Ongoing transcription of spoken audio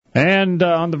And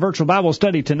on the virtual Bible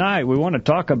study tonight, we want to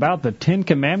talk about the Ten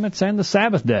Commandments and the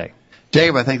Sabbath day.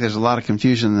 Jacob, I think there's a lot of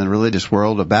confusion in the religious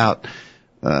world about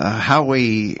how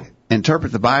we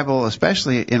interpret the Bible,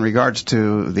 especially in regards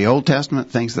to the Old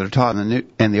Testament, things that are taught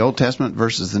in the Old Testament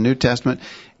versus the New Testament.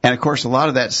 And, of course, a lot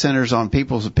of that centers on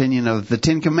people's opinion of the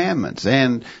Ten Commandments,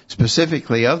 and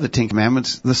specifically of the Ten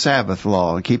Commandments, the Sabbath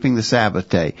law, and keeping the Sabbath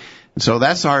day. And so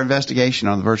that's our investigation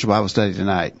on the virtual Bible study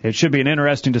tonight. It should be an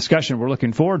interesting discussion. We're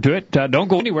looking forward to it. Don't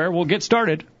go anywhere. We'll get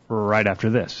started right after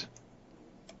this.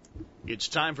 It's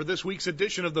time for this week's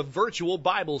edition of the Virtual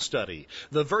Bible Study.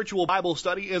 The Virtual Bible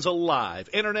Study is a live,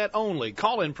 Internet-only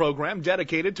call-in program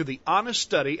dedicated to the honest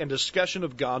study and discussion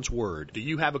of God's Word. Do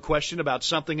you have a question about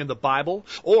something in the Bible?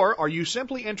 Or are you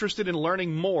simply interested in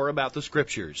learning more about the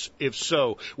Scriptures? If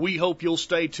so, we hope you'll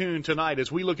stay tuned tonight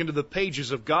as we look into the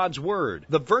pages of God's Word.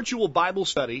 The Virtual Bible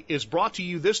Study is brought to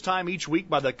you this time each week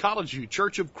by the College View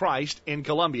Church of Christ in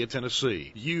Columbia,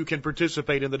 Tennessee. You can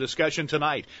participate in the discussion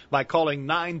tonight by calling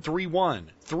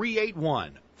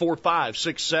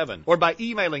 931-381-4567 or by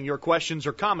emailing your questions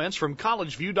or comments from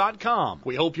collegeview.com.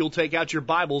 We hope you'll take out your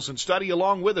Bibles and study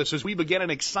along with us as we begin an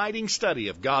exciting study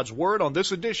of God's Word on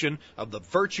this edition of the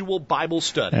Virtual Bible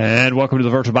Study. And welcome to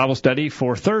the Virtual Bible Study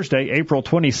for Thursday, April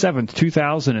 27th,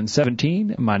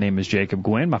 2017. My name is Jacob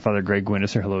Gwynn. My father, Greg Gwynn,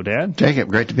 is here. Hello, Dad. Jacob,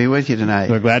 great to be with you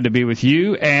tonight. We're glad to be with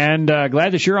you, and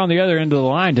glad that you're on the other end of the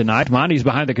line tonight. Monty's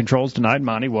behind the controls tonight.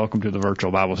 Monty, welcome to the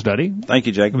Virtual Bible Study. Thank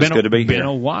you, Jacob. It's good to be here. Been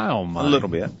a while, Monty. A little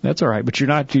bit. That's all right, but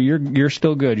you're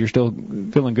still good. You're still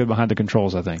feeling good behind the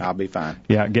controls, I think. I'll be fine.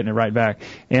 Yeah, getting it right back.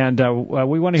 And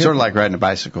we want to hear... Sort of like riding a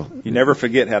bicycle. You never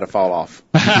forget how to fall off.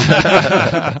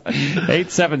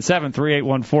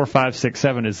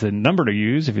 877-381-4567 is the number to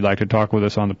use if you'd like to talk with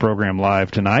us on the program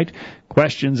live tonight.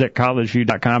 Questions at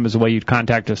collegeview.com is the way you'd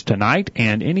contact us tonight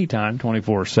and anytime,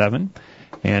 24/7.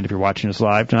 And if you're watching us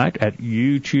live tonight at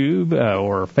YouTube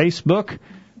or Facebook,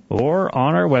 or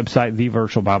on our website,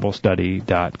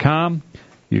 thevirtualbiblestudy.com.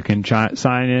 You can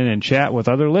sign in and chat with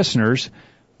other listeners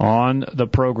on the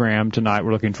program tonight.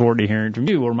 We're looking forward to hearing from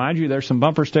you. We'll remind you there's some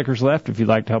bumper stickers left if you'd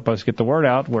like to help us get the word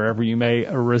out wherever you may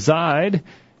reside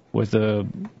with the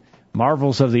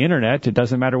marvels of the Internet. It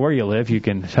doesn't matter where you live. You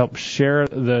can help share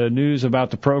the news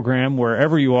about the program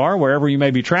wherever you are, wherever you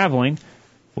may be traveling.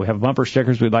 We have bumper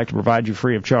stickers we'd like to provide you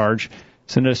free of charge.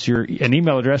 Send us an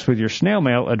email address with your snail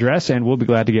mail address, and we'll be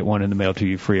glad to get one in the mail to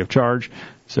you free of charge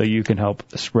so you can help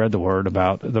spread the word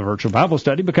about the Virtual Bible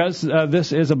Study, because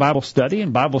this is a Bible study,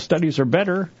 and Bible studies are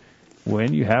better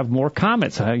when you have more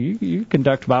comments. You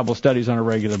conduct Bible studies on a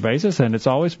regular basis, and it's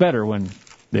always better when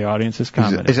the audience is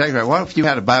commenting. Exactly right. What if you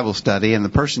had a Bible study and the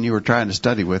person you were trying to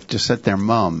study with just sat there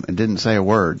mum and didn't say a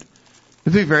word?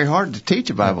 It'd be very hard to teach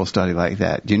a Bible study like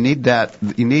that. You need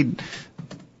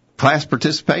class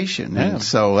participation, and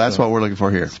so that's what we're looking for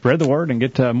here. Spread the word and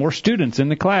get more students in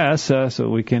the class so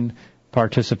we can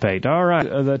participate. All right,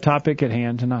 the topic at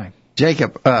hand tonight.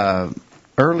 Jacob,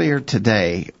 earlier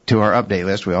today to our update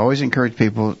list, we always encourage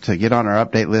people to get on our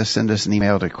update list, send us an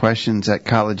email to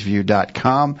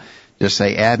questions@collegeview.com. Just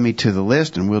say, add me to the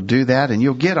list, and we'll do that. And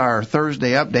you'll get our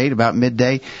Thursday update about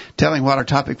midday telling what our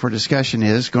topic for discussion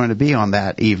is going to be on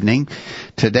that evening.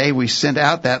 Today we sent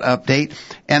out that update.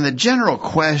 And the general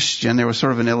question, there was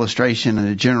sort of an illustration and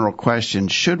a general question,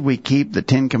 should we keep the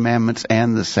Ten Commandments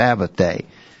and the Sabbath day?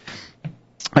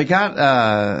 I got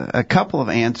a couple of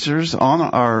answers on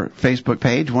our Facebook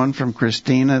page, one from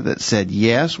Christina that said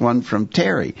yes, one from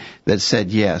Terry that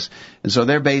said yes. And so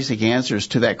their basic answers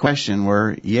to that question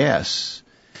were yes.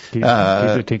 Keep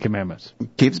the Ten Commandments.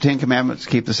 Keep the Ten Commandments,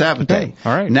 keep the Sabbath day.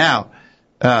 All right. Now,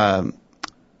 our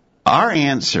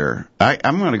answer,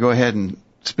 I'm going to go ahead and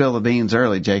spill the beans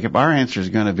early, Jacob. Our answer is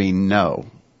going to be no.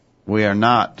 We are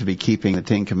not to be keeping the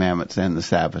Ten Commandments and the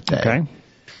Sabbath day. Okay.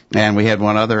 And we had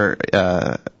one other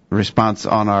response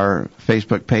on our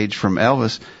Facebook page from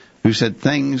Elvis, who said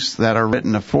things that are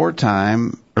written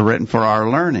aforetime are written for our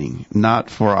learning, not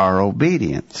for our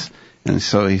obedience. And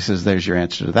so he says there's your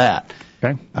answer to that.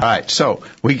 Okay. All right, so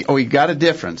we got a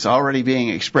difference already being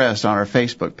expressed on our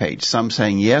Facebook page. Some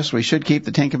saying, yes, we should keep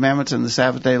the Ten Commandments and the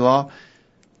Sabbath day law,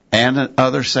 and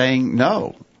others saying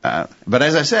no. But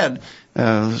as I said,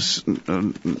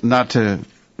 not to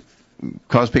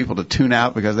cause people to tune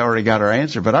out because they already got our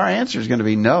answer, but our answer is going to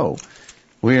be no.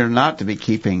 We are not to be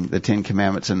keeping the Ten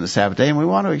Commandments and the Sabbath day, and we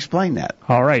want to explain that.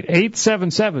 All right,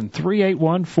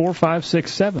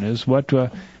 877-381-4567 is what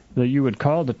that you would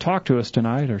call to talk to us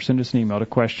tonight, or send us an email to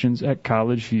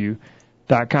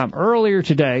questions@collegeview.com. Earlier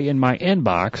today in my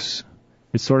inbox,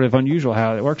 it's sort of unusual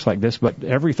how it works like this, but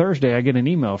every Thursday I get an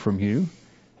email from you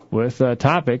with a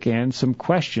topic and some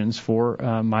questions for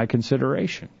my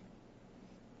consideration.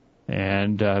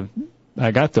 And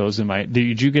I got those in my.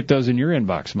 Did you get those in your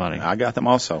inbox, Monty? I got them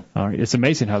also. All right. It's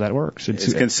amazing how that works.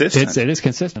 It's consistent. It is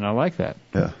consistent. I like that.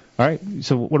 Yeah. All right.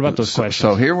 So what about those questions?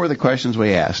 So here were the questions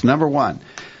we asked. Number one,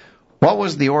 what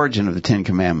was the origin of the Ten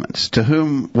Commandments? To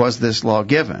whom was this law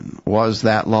given? Was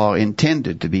that law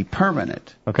intended to be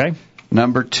permanent? Okay.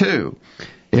 Number two,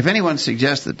 if anyone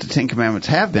suggests that the Ten Commandments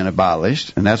have been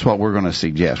abolished, and that's what we're going to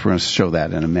suggest, we're going to show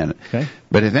that in a minute. Okay.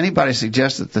 But if anybody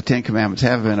suggests that the Ten Commandments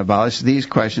have been abolished, these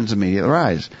questions immediately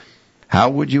arise. How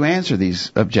would you answer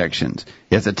these objections?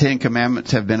 If the Ten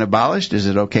Commandments have been abolished, is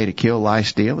it okay to kill, lie,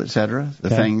 steal, etc.?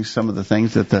 Some of the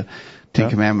things that the Ten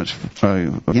Commandments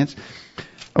against.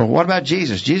 Or what about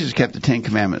Jesus? Jesus kept the Ten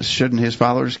Commandments. Shouldn't his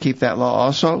followers keep that law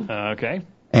also? Okay.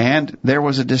 And there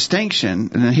was a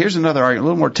distinction, and here's another argument, a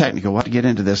little more technical. We'll have to get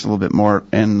into this a little bit more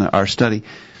in our study.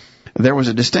 There was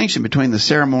a distinction between the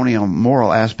ceremonial and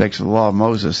moral aspects of the law of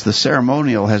Moses. The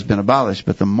ceremonial has been abolished,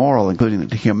 but the moral, including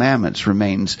the commandments,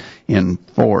 remains in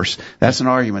force. That's an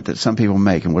argument that some people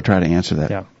make, and we'll try to answer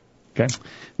that. Yeah. Okay.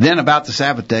 Then about the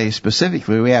Sabbath day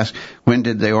specifically, we ask, when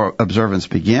did the observance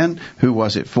begin? Who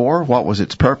was it for? What was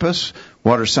its purpose?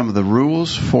 What are some of the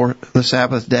rules for the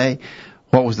Sabbath day?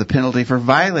 What was the penalty for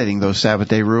violating those Sabbath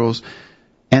day rules?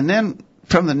 And then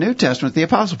from the New Testament, the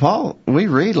Apostle Paul, we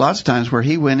read lots of times where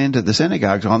he went into the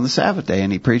synagogues on the Sabbath day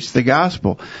and he preached the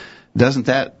gospel. Doesn't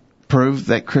that prove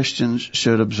that Christians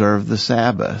should observe the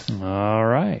Sabbath? All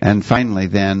right. And finally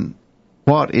then,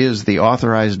 what is the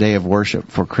authorized day of worship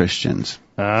for Christians?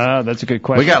 That's a good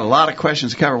question. We got a lot of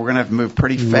questions to cover. We're going to have to move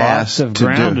pretty fast. Lots of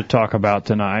ground to talk about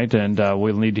tonight, and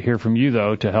we'll need to hear from you,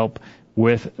 though, to help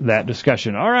with that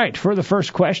discussion. All right, for the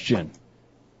first question,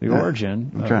 the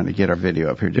origin. I'm trying to get our video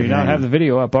up here. Do you not have the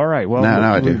video up? All right. Well,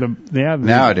 now I do.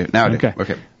 Now I do.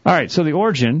 Okay. All right, so the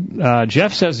origin,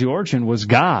 Jeff says the origin was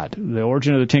God. The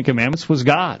origin of the Ten Commandments was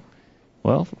God.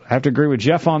 Well, I have to agree with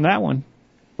Jeff on that one.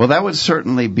 Well, that would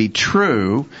certainly be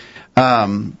true.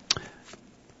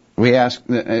 We ask,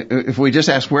 if we just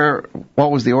ask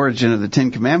what was the origin of the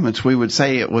Ten Commandments, we would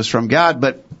say it was from God.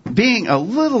 But being a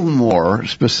little more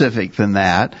specific than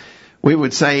that, we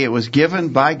would say it was given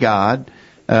by God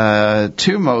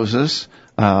to Moses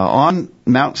on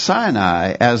Mount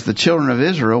Sinai as the children of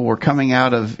Israel were coming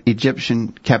out of Egyptian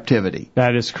captivity.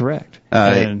 That is correct. Go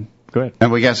ahead.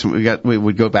 And we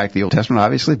would go back to the Old Testament,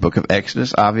 obviously, book of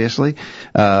Exodus, obviously.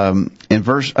 In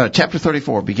chapter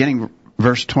 34, beginning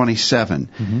verse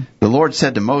 27, the Lord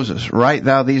said to Moses, "Write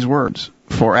thou these words,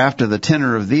 for after the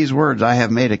tenor of these words I have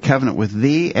made a covenant with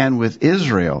thee and with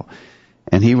Israel."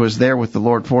 And he was there with the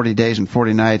Lord 40 days and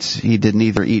 40 nights. He did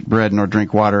neither eat bread nor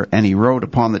drink water, and he wrote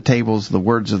upon the tables the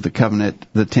words of the covenant,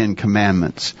 the Ten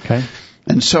Commandments. Okay.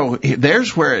 And so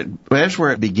there's where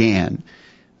it began.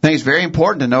 I think it's very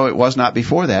important to know it was not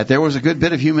before that. There was a good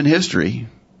bit of human history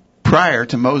prior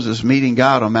to Moses meeting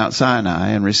God on Mount Sinai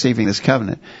and receiving this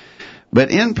covenant.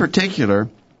 But in particular,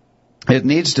 it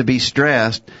needs to be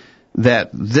stressed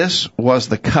that this was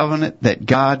the covenant that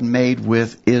God made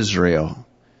with Israel.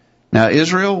 Now,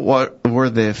 Israel were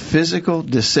the physical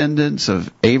descendants of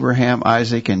Abraham,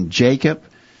 Isaac, and Jacob.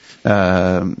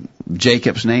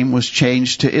 Jacob's name was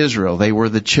changed to Israel. They were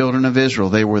the children of Israel.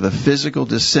 They were the physical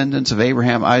descendants of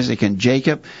Abraham, Isaac, and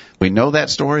Jacob. We know that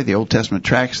story. The Old Testament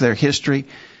tracks their history.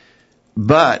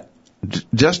 But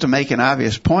just to make an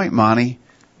obvious point, Monty,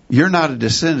 you're not a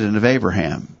descendant of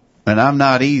Abraham, and I'm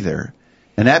not either.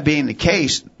 And that being the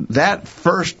case, that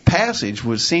first passage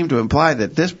would seem to imply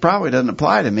that this probably doesn't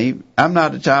apply to me. I'm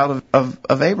not a child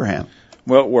of Abraham.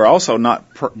 Well, we're also not,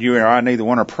 you and I, neither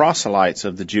one are proselytes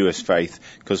of the Jewish faith,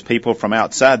 because people from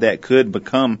outside that could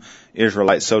become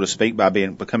Israelites, so to speak, by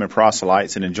becoming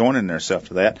proselytes and joining themselves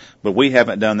to that. But we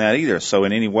haven't done that either. So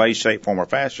in any way, shape, form, or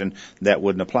fashion, that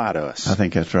wouldn't apply to us. I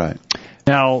think that's right.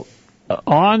 Now,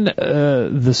 on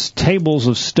the tables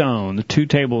of stone, the two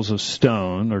tables of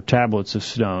stone, or tablets of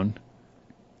stone,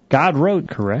 God wrote,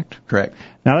 correct? Correct.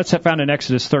 Now, that's found in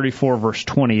Exodus 34, verse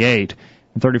 28.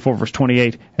 In 34, verse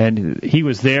 28, and he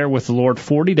was there with the Lord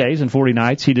 40 days and 40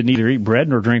 nights. He did neither eat bread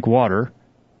nor drink water.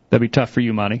 That'd be tough for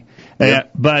you, Monty. Yeah.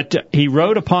 But he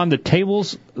wrote upon the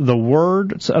tables the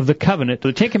words of the covenant.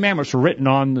 The Ten Commandments were written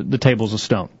on the tables of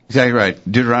stone. Exactly right.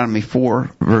 Deuteronomy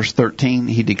 4, verse 13,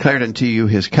 he declared unto you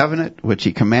his covenant, which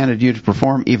he commanded you to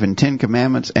perform, even 10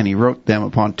 commandments, and he wrote them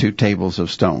upon two tables of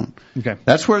stone. Okay.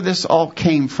 That's where this all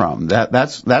came from.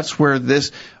 That's where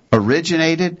this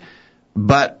originated.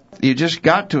 But you just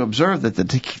got to observe that the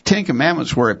Ten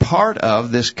Commandments were a part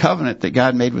of this covenant that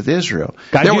God made with Israel.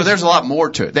 There's a lot more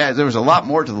to it. There was a lot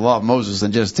more to the law of Moses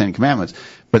than just the Ten Commandments.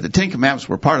 But the Ten Commandments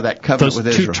were part of that covenant with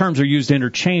Israel. Those two terms are used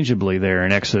interchangeably there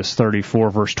in Exodus 34,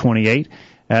 verse 28,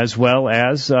 as well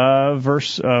as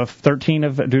verse 13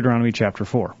 of Deuteronomy chapter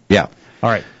 4. Yeah. All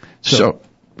right. So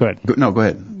go ahead. No, go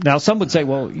ahead. Now, some would say,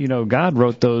 well, God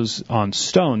wrote those on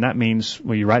stone. That means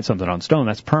when you write something on stone,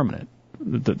 that's permanent.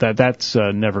 That's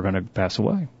never going to pass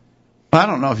away. I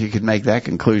don't know if you could make that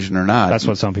conclusion or not. That's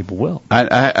what some people will. I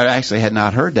actually had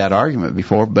not heard that argument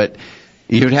before, but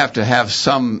you'd have to have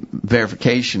some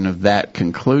verification of that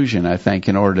conclusion, I think,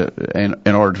 in order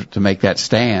to make that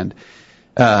stand.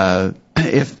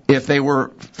 If they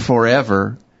were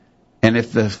forever, and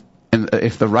if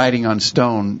the writing on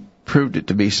stone proved it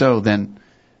to be so, then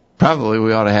probably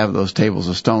we ought to have those tables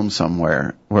of stone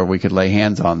somewhere where we could lay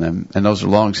hands on them, and those are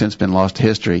long since been lost to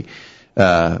history.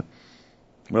 Well,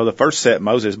 the first set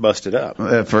Moses busted up.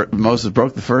 Moses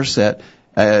broke the first set.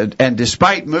 And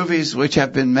despite movies which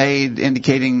have been made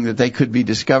indicating that they could be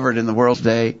discovered in the world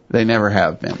today, they never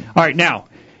have been. All right, now,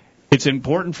 it's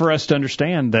important for us to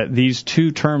understand that these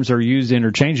two terms are used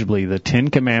interchangeably. The Ten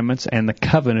Commandments and the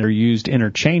covenant are used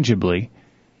interchangeably.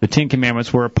 The Ten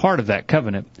Commandments were a part of that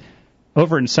covenant.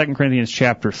 Over in 2 Corinthians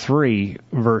chapter 3,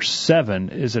 verse 7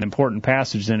 is an important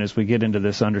passage then as we get into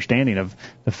this understanding of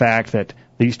the fact that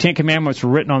these Ten Commandments were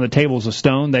written on the tables of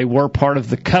stone. They were part of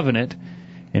the covenant.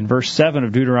 In verse 7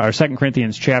 of 2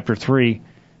 Corinthians chapter 3,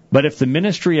 but if the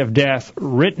ministry of death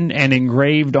written and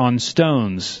engraved on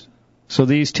stones, so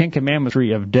these Ten Commandments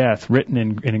of death written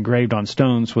and engraved on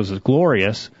stones was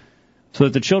glorious, so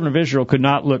that the children of Israel could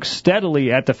not look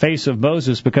steadily at the face of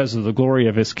Moses because of the glory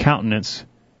of his countenance,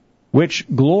 which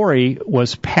glory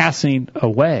was passing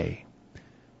away.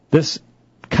 This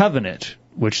covenant,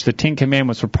 which the Ten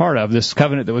Commandments were part of, this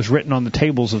covenant that was written on the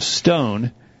tables of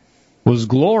stone, was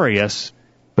glorious.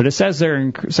 But it says there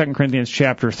in 2 Corinthians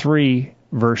chapter 3,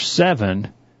 verse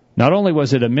 7, not only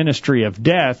was it a ministry of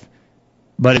death,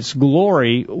 but its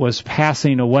glory was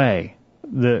passing away.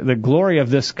 The glory of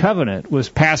this covenant was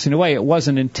passing away. It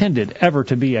wasn't intended ever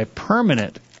to be a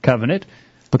permanent covenant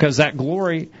because that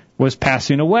glory was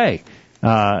passing away.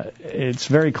 It's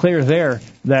very clear there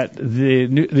that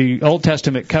the Old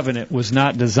Testament covenant was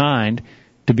not designed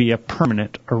to be a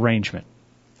permanent arrangement.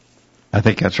 I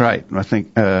think that's right. I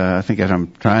think as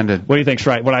I'm trying to... What do you think's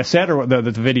right? What I said or the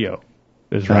video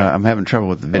is right? I'm having trouble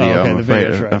with the video. Oh, okay,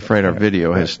 I'm afraid our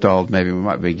video has stalled. Maybe we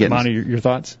might be getting... Monty, your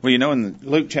thoughts? Well, in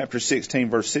Luke chapter 16,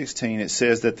 verse 16, it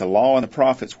says that the law and the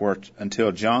prophets were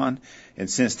until John, and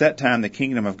since that time the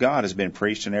kingdom of God has been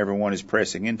preached and everyone is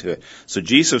pressing into it. So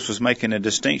Jesus was making a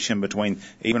distinction between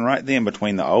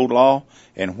the old law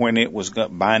and when it was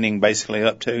binding basically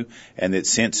up to, and that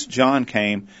since John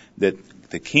came, that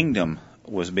the kingdom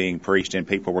was being preached and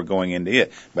people were going into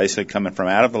it, basically coming from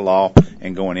out of the law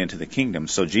and going into the kingdom.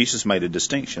 So Jesus made a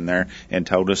distinction there and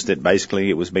told us that basically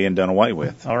it was being done away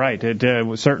with. All right, it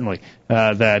was certainly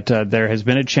that there has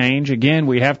been a change. Again,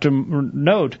 we have to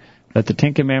note that the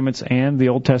Ten Commandments and the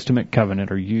Old Testament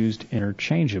covenant are used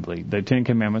interchangeably. The Ten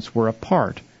Commandments were a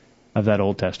part of that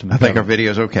Old Testament covenant. I think our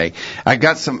video's okay. I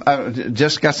got some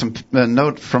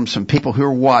note from some people who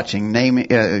are watching.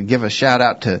 Give a shout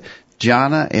out to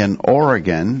Jonna in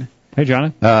Oregon. Hey,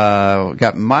 Jonna.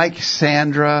 Got Mike,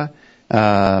 Sandra,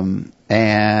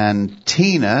 and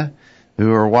Tina,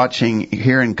 who are watching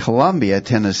here in Columbia,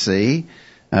 Tennessee.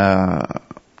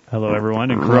 Hello, everyone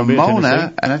in Columbia,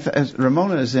 Ramona, Tennessee. And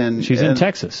Ramona is in... She's in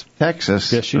Texas.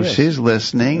 Texas. Yes, she is. She's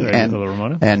listening. Hello,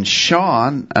 Ramona. And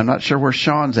Sean, I'm not sure where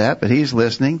Sean's at, but he's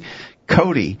listening.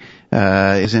 Cody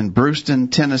is in Brewston,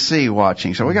 Tennessee,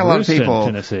 watching. So we got a lot of people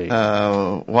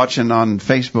watching on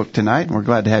Facebook tonight, and we're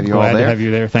glad to have you all there. Glad to have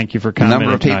you there. Thank you for commenting.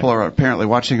 A number of people are apparently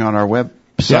watching on our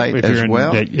website as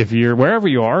well. If you're wherever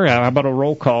you are, how about a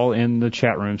roll call in the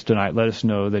chat rooms tonight? Let us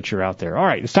know that you're out there. All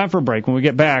right, it's time for a break. When we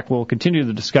get back, we'll continue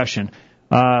the discussion.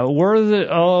 Were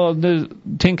the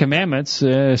Ten Commandments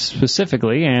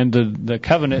specifically and the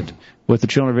covenant with the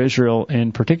children of Israel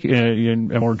in particular, in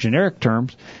more generic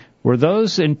terms, were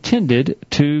those intended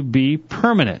to be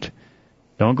permanent?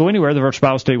 Don't go anywhere. The Virtual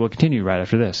Bible Study will continue right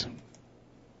after this.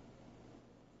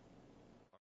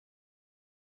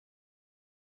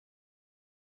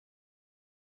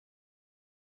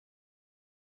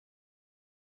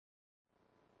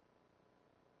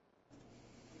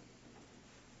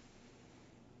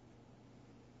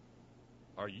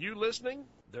 Are you listening?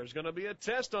 There's going to be a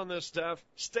test on this stuff.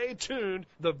 Stay tuned.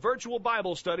 The Virtual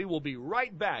Bible Study will be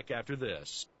right back after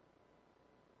this.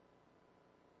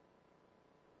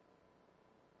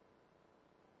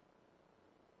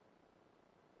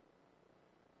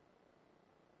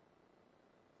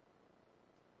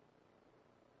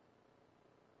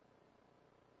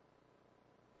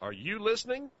 Are you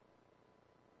listening?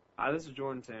 Hi, this is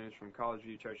Jordan Sanders from College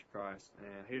View Church of Christ,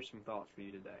 and here's some thoughts for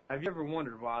you today. Have you ever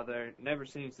wondered why there never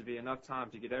seems to be enough time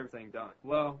to get everything done?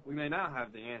 Well, we may now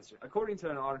have the answer. According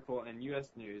to an article in U.S.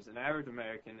 News, an average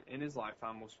American in his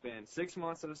lifetime will spend 6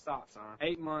 months at a stop sign,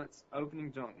 8 months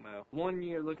opening junk mail, 1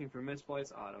 year looking for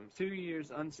misplaced items, 2 years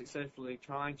unsuccessfully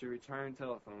trying to return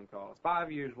telephone calls,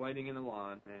 5 years waiting in a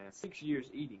line, and 6 years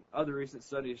eating. Other recent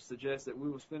studies suggest that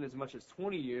we will spend as much as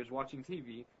 20 years watching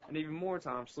TV and even more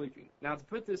time sleeping. Now, to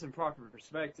put this in proper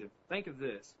perspective, think of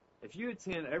this. If you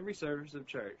attend every service of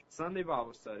church, Sunday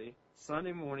Bible study,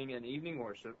 Sunday morning and evening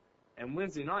worship, and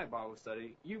Wednesday night Bible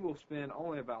study, you will spend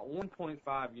only about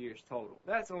 1.5 years total.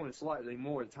 That's only slightly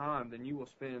more time than you will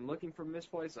spend looking for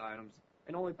misplaced items,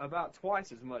 and only about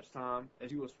twice as much time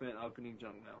as you will spend opening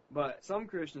junk mail. But some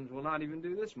Christians will not even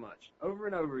do this much. Over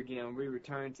and over again, we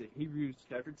return to Hebrews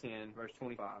chapter 10, verse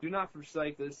 25. Do not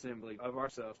forsake the assembly of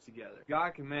ourselves together.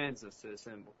 God commands us to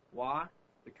assemble. Why?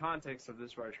 The context of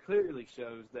this verse clearly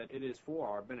shows that it is for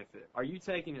our benefit. Are you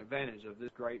taking advantage of this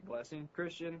great blessing?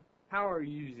 Christian, how are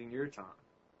you using your time?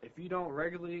 If you don't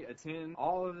regularly attend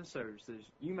all of the services,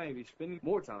 you may be spending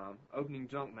more time opening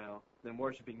junk mail than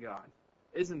worshiping God.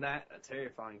 Isn't that a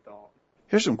terrifying thought?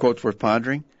 Here's some quotes worth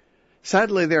pondering.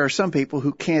 Sadly, there are some people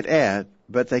who can't add,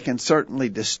 but they can certainly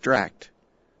distract.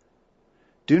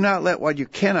 Do not let what you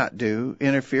cannot do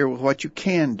interfere with what you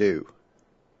can do.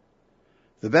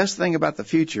 The best thing about the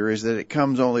future is that it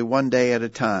comes only one day at a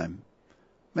time.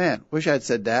 Man, wish I'd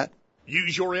said that.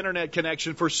 Use your internet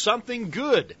connection for something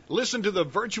good. Listen to the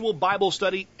virtual Bible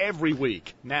study every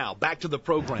week. Now, back to the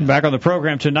program. Back on the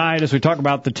program tonight as we talk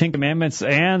about the Ten Commandments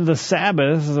and the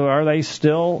Sabbath. Are they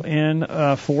still in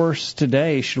force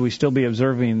today? Should we still be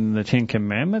observing the Ten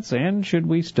Commandments, and should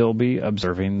we still be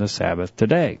observing the Sabbath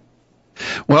today?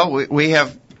 Well,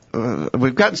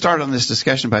 we've gotten started on this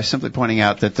discussion by simply pointing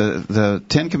out that the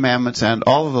Ten Commandments and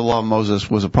all of the law of Moses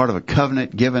was a part of a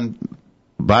covenant given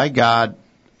by God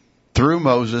through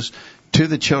Moses to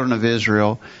the children of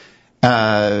Israel,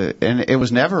 and it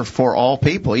was never for all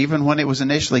people. Even when it was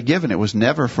initially given, it was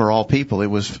never for all people. It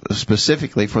was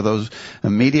specifically for those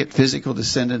immediate physical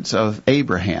descendants of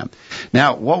Abraham.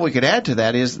 Now, what we could add to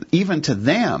that is, even to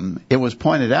them, it was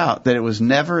pointed out that it was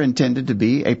never intended to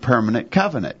be a permanent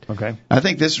covenant. Okay. I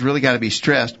think this has really got to be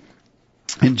stressed.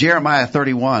 In Jeremiah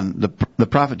 31, the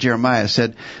prophet Jeremiah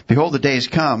said, "Behold, the days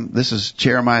come," this is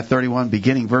Jeremiah 31,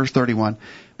 beginning verse 31,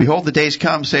 "Behold, the days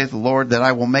come, saith the Lord, that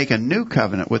I will make a new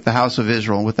covenant with the house of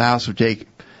Israel and with the house of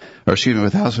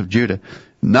with the house of Judah,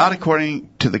 not according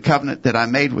to the covenant that I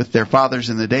made with their fathers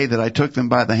in the day that I took them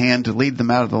by the hand to lead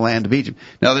them out of the land of Egypt."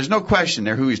 Now, there's no question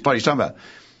there what he's talking about.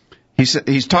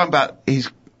 He's talking about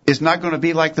it's not going to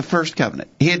be like the first covenant.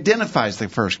 He identifies the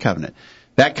first covenant.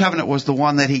 That covenant was the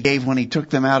one that he gave when he took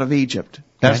them out of Egypt.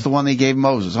 That's the one that he gave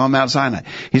Moses on Mount Sinai.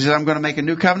 He said, "I'm going to make a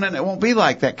new covenant. It won't be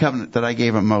like that covenant that I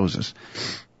gave him Moses."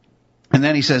 And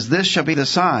then he says, "This shall be the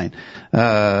sign,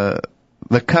 the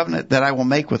covenant that I will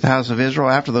make with the house of Israel.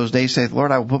 After those days, saith the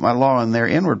Lord, I will put my law in their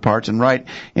inward parts and write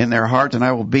in their hearts, and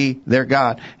I will be their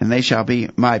God, and they shall be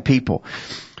my people."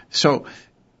 So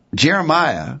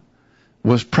Jeremiah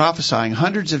was prophesying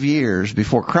hundreds of years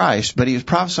before Christ, but he was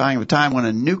prophesying of a time when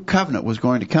a new covenant was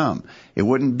going to come. It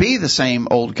wouldn't be the same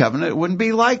old covenant. It wouldn't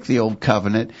be like the old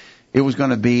covenant. It was going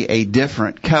to be a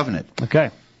different covenant. Okay.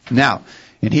 Now,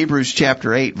 in Hebrews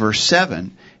chapter 8, verse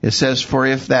 7, it says, "For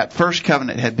if that first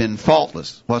covenant had been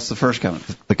faultless," what's the first covenant?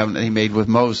 The covenant he made with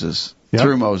Moses,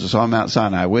 through Moses on Mount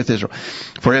Sinai with Israel.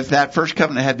 "For if that first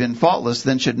covenant had been faultless,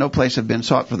 then should no place have been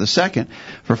sought for the second.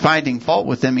 For finding fault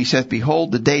with them, he saith,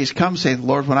 Behold, the days come, saith the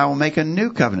Lord, when I will make a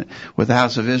new covenant with the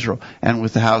house of Israel and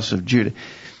with the house of Judah."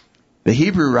 The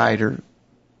Hebrew writer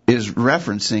is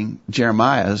referencing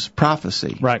Jeremiah's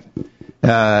prophecy. Right.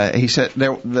 He said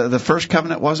the first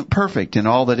covenant wasn't perfect in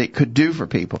all that it could do for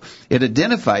people. It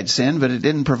identified sin, but it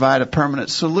didn't provide a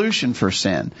permanent solution for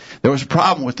sin. There was a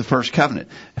problem with the first covenant.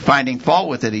 Finding fault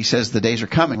with it, he says, "The days are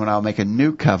coming when I'll make a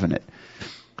new covenant."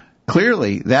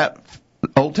 Clearly, that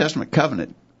Old Testament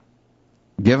covenant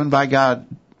given by God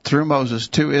through Moses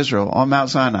to Israel on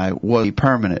Mount Sinai was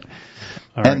permanent.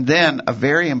 Right. And then a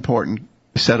very important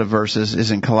set of verses is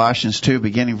in Colossians 2,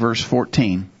 beginning verse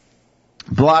 14.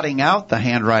 "Blotting out the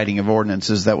handwriting of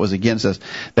ordinances that was against us,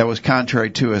 that was contrary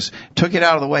to us, took it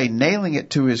out of the way, nailing it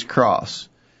to his cross."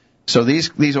 So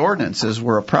these ordinances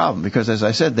were a problem because, as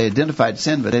I said, they identified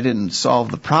sin, but they didn't solve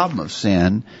the problem of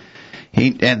sin.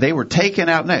 And they were taken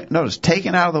out, notice,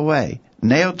 taken out of the way,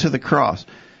 nailed to the cross.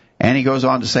 And he goes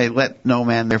on to say, "Let no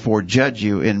man therefore judge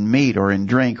you in meat or in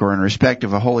drink or in respect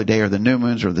of a holy day or the new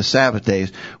moons or the Sabbath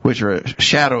days, which are a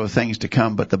shadow of things to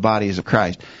come, but the body is of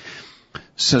Christ."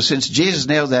 So since Jesus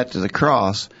nailed that to the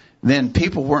cross, then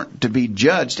people weren't to be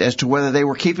judged as to whether they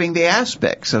were keeping the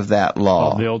aspects of that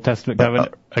law. The Old Testament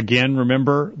covenant. Again,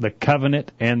 remember, the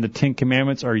covenant and the Ten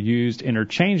Commandments are used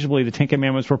interchangeably. The Ten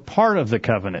Commandments were part of the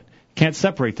covenant. Can't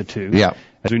separate the two. Yeah.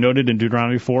 As we noted in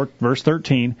Deuteronomy 4, verse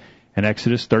 13, and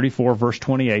Exodus 34, verse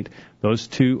 28, those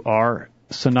two are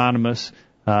synonymous.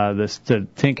 The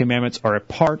Ten Commandments are a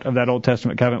part of that Old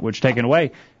Testament covenant, which taken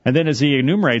away. And then as he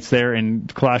enumerates there in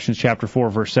Colossians chapter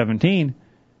 4, verse 17,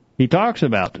 he talks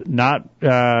about not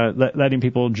letting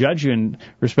people judge you in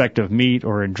respect of meat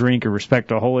or in drink or respect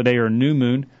to a holy day or a new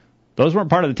moon. Those weren't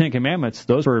part of the Ten Commandments.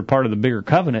 Those were part of the bigger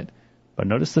covenant. But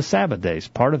notice the Sabbath days,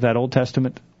 part of that Old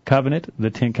Testament covenant,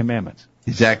 the Ten Commandments.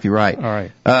 Exactly right. All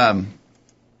right.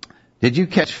 Did you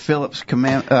catch Philip's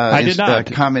I did not.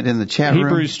 Comment in the chat room?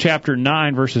 Hebrews chapter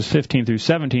 9, verses 15 through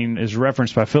 17 is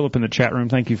referenced by Philip in the chat room.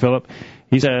 Thank you, Philip.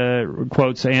 He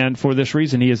quotes, and for this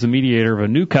reason he is the mediator of a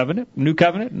new covenant,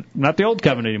 not the old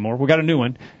covenant anymore. We got a new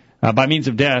one, by means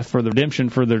of death for the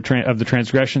redemption of the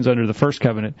transgressions under the first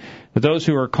covenant, that those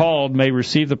who are called may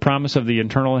receive the promise of the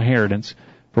eternal inheritance.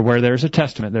 For where there is a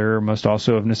testament, there must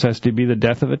also of necessity be the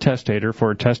death of a testator,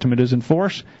 for a testament is in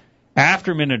force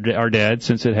after men are dead,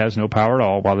 since it has no power at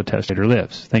all while the testator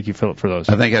lives. Thank you, Philip, for those.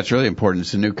 I think that's really important.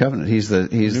 It's a new covenant. He's the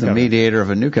mediator of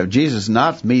a new covenant. Jesus is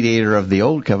not mediator of the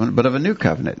old covenant, but of a new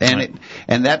covenant. And right.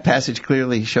 And that passage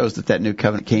clearly shows that new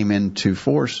covenant came into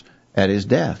force at his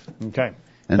death. Okay.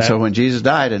 And so when Jesus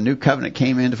died, a new covenant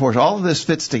came into force. All of this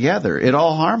fits together. It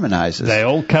all harmonizes. The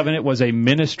old covenant was a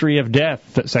ministry of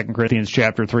death, 2 Corinthians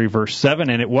chapter 3, verse 7,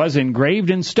 and it was engraved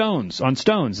on stones.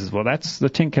 Well, that's the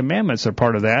Ten Commandments are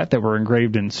part of that were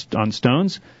engraved on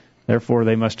stones. Therefore,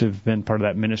 they must have been part of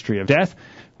that ministry of death,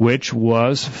 which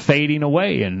was fading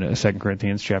away in 2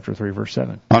 Corinthians chapter 3, verse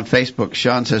 7. On Facebook,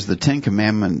 Sean says the Ten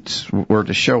Commandments were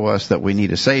to show us that we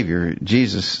need a Savior.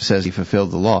 Jesus says he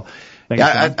fulfilled the law.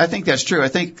 I think that's true. I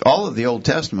think all of the Old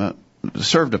Testament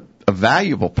served a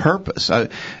valuable purpose. And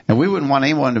we wouldn't want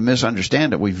anyone to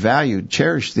misunderstand it. We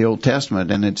cherished the Old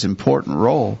Testament and its important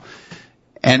role.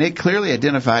 And it clearly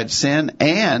identified sin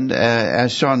and,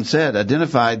 as Sean said,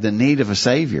 identified the need of a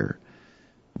Savior.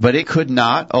 But it could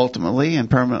not ultimately and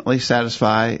permanently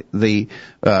satisfy the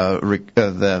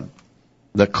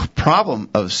problem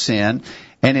of sin.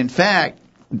 And in fact,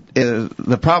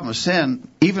 the problem of sin,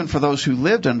 even for those who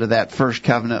lived under that first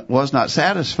covenant, was not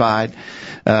satisfied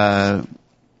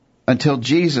until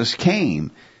Jesus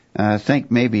came. I think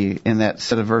maybe in that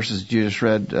set of verses you just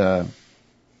read, in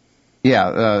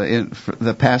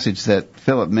the passage that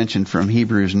Philip mentioned from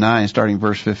Hebrews 9, starting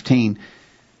verse 15,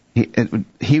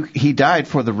 he died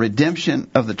for the redemption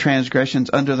of the transgressions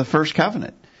under the first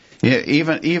covenant.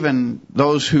 Even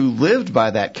those who lived by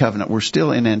that covenant were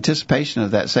still in anticipation of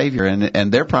that Savior,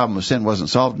 and their problem with sin wasn't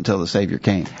solved until the Savior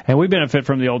came. And we benefit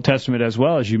from the Old Testament as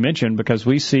well, as you mentioned, because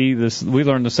we see this. We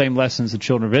learn the same lessons the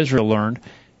children of Israel learned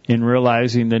in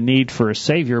realizing the need for a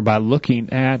Savior by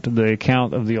looking at the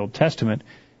account of the Old Testament.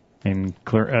 In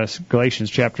Galatians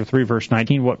chapter 3, verse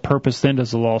 19, what purpose then does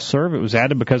the law serve? It was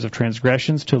added because of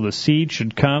transgressions, till the seed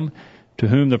should come to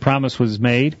whom the promise was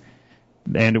made.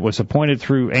 And it was appointed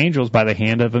through angels by the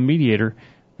hand of a mediator.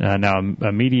 Now,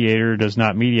 a mediator does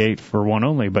not mediate for one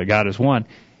only, but God is one.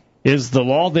 Is the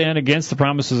law then against the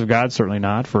promises of God? Certainly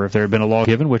not. For if there had been a law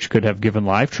given which could have given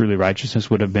life, truly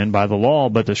righteousness would have been by the law.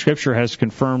 But the Scripture has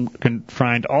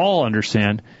confined all under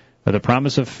sin, that the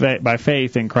promise of by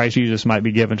faith in Christ Jesus might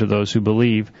be given to those who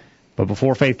believe. But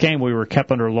before faith came, we were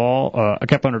kept under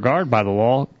guard by the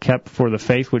law, kept for the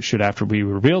faith which should after be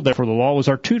revealed. Therefore, the law was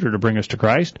our tutor to bring us to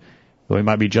Christ, that we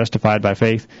might be justified by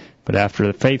faith. But after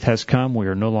the faith has come, we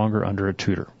are no longer under a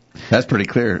tutor. That's pretty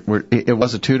clear. It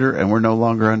was a tutor, and we're no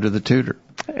longer under the tutor.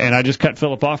 And I just cut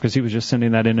Philip off because he was just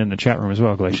sending that in the chat room as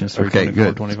well, Galatians 3, okay, 24,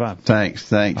 good. 25.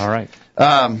 Thanks. All right.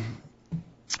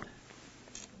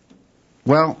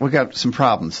 Well, we got some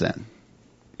problems then.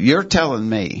 You're telling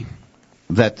me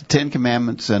that the Ten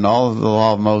Commandments and all of the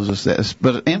law of Moses,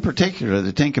 but in particular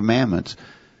the Ten Commandments,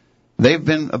 they've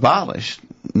been abolished,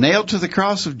 nailed to the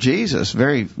cross of Jesus.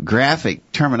 Very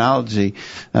graphic terminology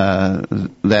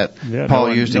that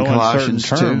Paul used in Colossians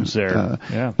 2. Colossians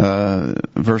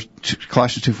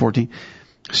 2:14.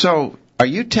 So, are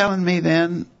you telling me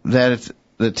then that if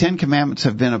the Ten Commandments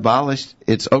have been abolished,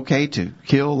 it's okay to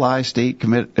kill, lie,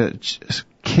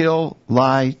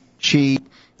 cheat,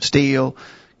 steal,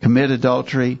 commit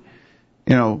adultery?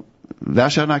 You know, thou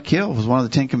shalt not kill was one of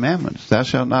the Ten Commandments. Thou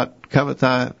shalt not covet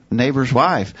thy neighbor's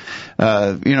wife.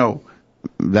 Thou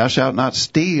shalt not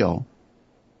steal.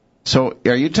 So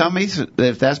are you telling me that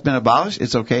if that's been abolished,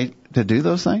 it's okay to do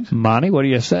those things? Monty, what do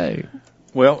you say?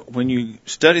 Well, when you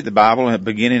study the Bible, at the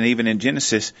beginning, even in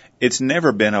Genesis, it's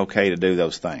never been okay to do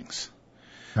those things.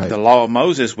 Right. The law of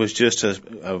Moses was just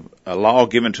a law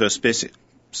given to a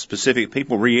specific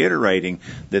people, reiterating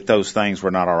that those things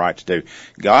were not all right to do.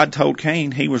 God told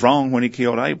Cain he was wrong when he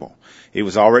killed Abel. It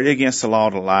was already against the law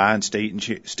to lie and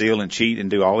steal and cheat and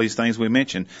do all these things we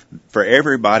mentioned for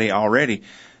everybody already.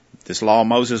 This law of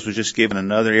Moses was just given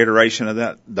another iteration of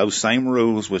that. Those same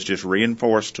rules was just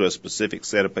reinforced to a specific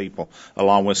set of people,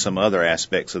 along with some other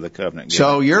aspects of the covenant.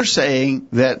 So you're saying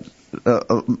that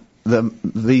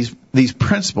these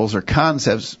principles or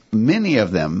concepts, many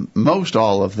of them, most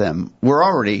all of them, were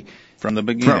already from the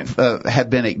beginning had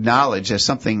been acknowledged as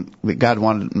something that God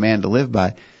wanted man to live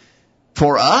by.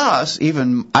 For us,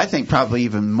 even I think probably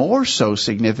even more so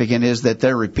significant is that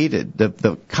they're repeated.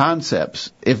 The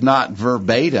concepts, if not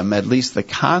verbatim, at least the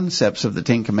concepts of the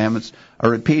Ten Commandments are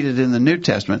repeated in the New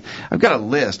Testament. I've got a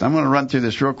list. I'm going to run through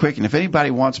this real quick, and if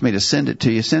anybody wants me to send it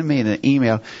to you, send me an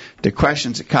email to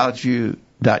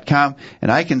questions@collegeview.com,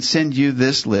 and I can send you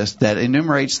this list that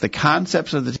enumerates the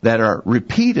concepts that are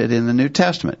repeated in the New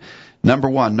Testament. Number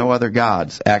 1, no other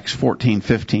gods, Acts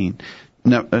 14:15.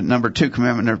 Number 2,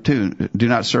 commandment number 2, do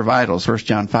not serve idols, 1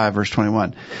 John 5, verse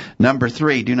 21. Number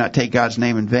 3, do not take God's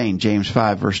name in vain, James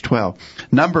 5, verse 12.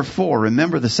 Number 4,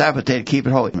 remember the Sabbath day to keep it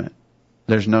holy.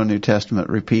 There's no New Testament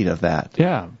repeat of that.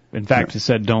 Yeah. In fact, it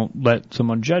said don't let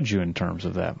someone judge you in terms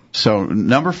of that. So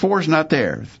number 4 is not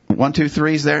there. 1, 2,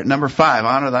 3 is there. Number 5,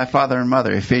 honor thy father and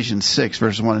mother, Ephesians 6,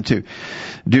 verses 1 and 2.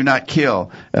 Do not kill.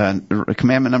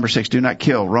 Commandment number 6, do not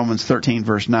kill, Romans 13,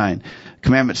 verse 9.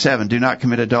 Commandment 7, do not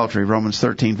commit adultery, Romans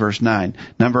 13, verse 9.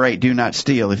 Number 8, do not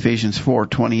steal, Ephesians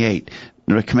 4:28.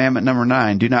 Commandment number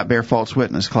 9, do not bear false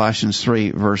witness, Colossians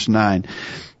 3, verse 9.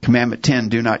 Commandment 10,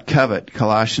 do not covet,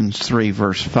 Colossians 3,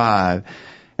 verse 5.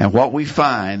 And what we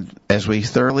find as we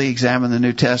thoroughly examine the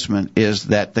New Testament is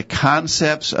that the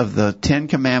concepts of the Ten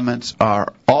Commandments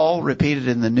are all repeated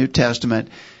in the New Testament,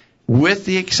 with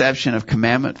the exception of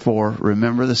Commandment 4,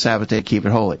 remember the Sabbath day, keep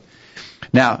it holy.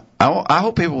 Now, I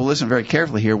hope people will listen very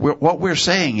carefully here. What we're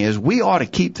saying is we ought to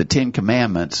keep the Ten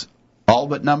Commandments, all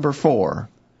but number 4,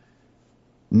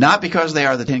 not because they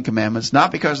are the Ten Commandments,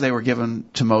 not because they were given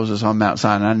to Moses on Mount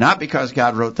Sinai, not because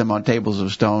God wrote them on tables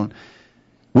of stone.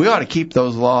 We ought to keep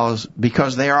those laws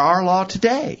because they are our law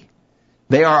today.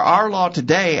 They are our law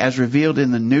today as revealed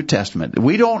in the New Testament.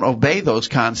 We don't obey those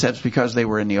concepts because they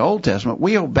were in the Old Testament.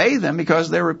 We obey them because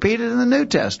they're repeated in the New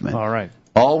Testament. All right.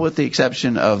 All with the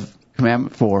exception of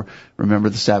Commandment 4, remember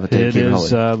the Sabbath day to keep it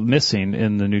holy. It is missing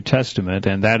in the New Testament,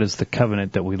 and that is the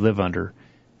covenant that we live under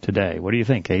today. What do you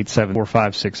think?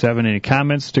 874-567. Any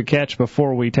comments to catch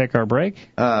before we take our break?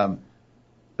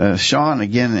 Sean,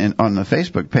 again, on the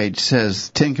Facebook page, says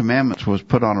Ten Commandments was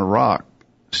put on a rock,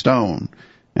 stone,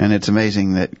 and it's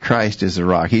amazing that Christ is a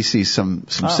rock. He sees some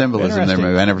symbolism there.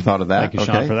 Maybe I never thought of that. Thank you,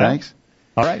 Sean, for that. Thanks.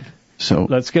 All right. So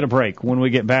let's get a break. When we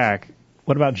get back,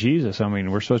 what about Jesus? I mean,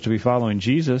 we're supposed to be following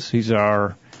Jesus. He's his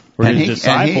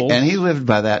disciple. And he lived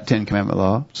by that Ten Commandment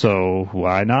law. So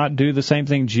why not do the same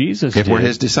thing Jesus did? If we're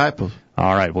his disciples.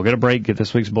 All right, we'll get a break, get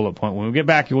this week's bullet point. When we get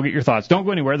back, we'll get your thoughts. Don't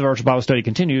go anywhere. The Virtual Bible Study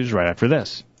continues right after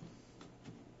this.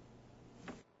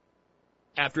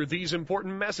 After these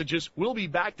important messages, we'll be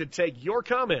back to take your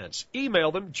comments.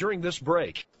 Email them during this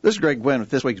break. This is Greg Gwynn with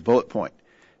this week's bullet point.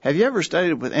 Have you ever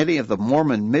studied with any of the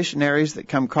Mormon missionaries that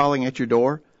come calling at your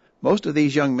door? Most of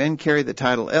these young men carry the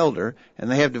title elder,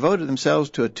 and they have devoted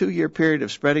themselves to a 2-year period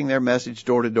of spreading their message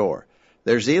door to door.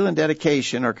 Their zeal and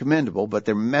dedication are commendable, but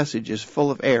their message is full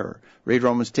of error. Read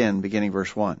Romans 10, beginning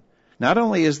verse 1. Not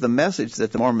only is the message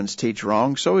that the Mormons teach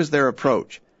wrong, so is their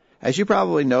approach. As you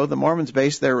probably know, the Mormons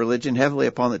base their religion heavily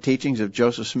upon the teachings of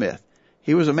Joseph Smith.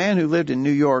 He was a man who lived in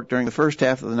New York during the first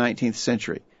half of the 19th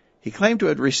century. He claimed to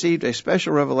have received a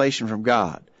special revelation from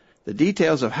God. The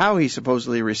details of how he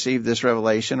supposedly received this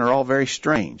revelation are all very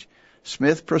strange.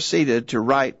 Smith proceeded to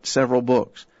write several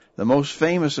books. The most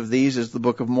famous of these is the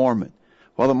Book of Mormon.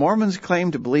 While the Mormons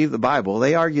claim to believe the Bible,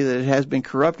 they argue that it has been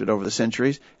corrupted over the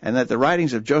centuries and that the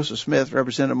writings of Joseph Smith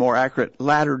represent a more accurate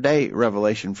latter-day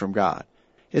revelation from God.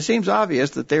 It seems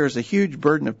obvious that there is a huge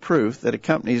burden of proof that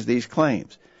accompanies these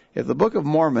claims. If the Book of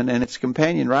Mormon and its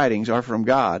companion writings are from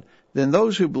God, then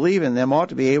those who believe in them ought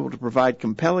to be able to provide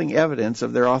compelling evidence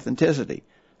of their authenticity.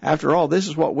 After all, this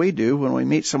is what we do when we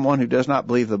meet someone who does not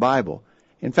believe the Bible.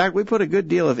 In fact, we put a good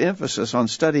deal of emphasis on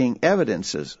studying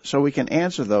evidences so we can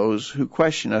answer those who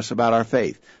question us about our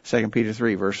faith. 2 Peter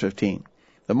 3, verse 15.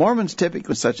 The Mormons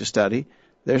typically, in such a study,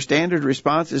 their standard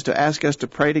response is to ask us to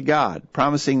pray to God,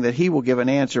 promising that He will give an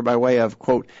answer by way of,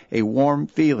 quote, a warm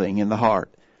feeling in the heart.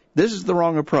 This is the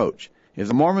wrong approach. If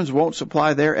the Mormons won't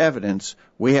supply their evidence,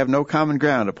 we have no common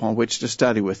ground upon which to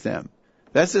study with them.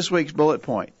 That's this week's bullet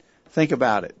point. Think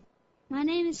about it. My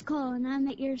name is Cole, and I'm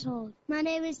 8 years old. My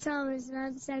name is Thomas, and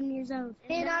I'm 7 years old.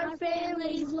 And our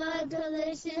families love to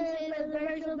listen to the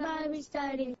virtual Bible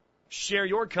study. Share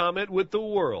your comment with the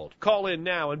world. Call in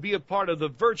now and be a part of the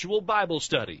virtual Bible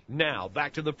study. Now,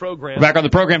 back to the program. Back on the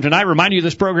program tonight. Remind you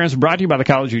this program is brought to you by the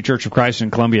College View Church of Christ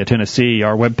in Columbia, Tennessee.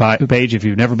 Our webpage, if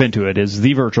you've never been to it, is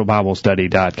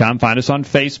thevirtualbiblestudy.com. Find us on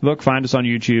Facebook. Find us on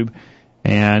YouTube.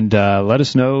 And let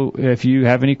us know if you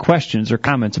have any questions or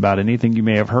comments about anything you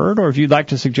may have heard, or if you'd like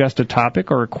to suggest a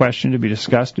topic or a question to be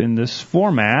discussed in this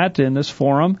format, in this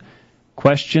forum.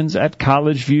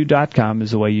 Questions@collegeview.com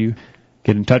is the way you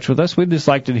get in touch with us. We'd just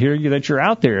like to hear you that you're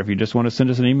out there. If you just want to send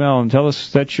us an email and tell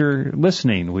us that you're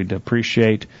listening, we'd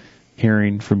appreciate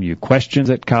hearing from you.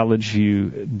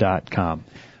 Questions@collegeview.com.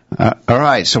 All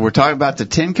right, so we're talking about the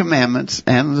Ten Commandments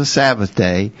and the Sabbath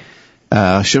day.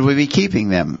 Should we be keeping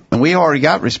them? And we already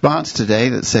got response today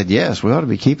that said, yes, we ought to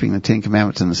be keeping the Ten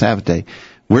Commandments and the Sabbath day.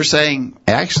 We're saying,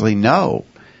 actually, no,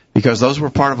 because those were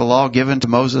part of a law given to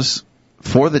Moses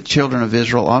for the children of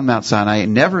Israel on Mount Sinai,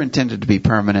 never intended to be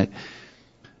permanent.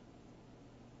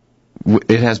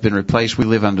 It has been replaced. We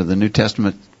live under the New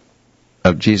Testament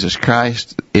of Jesus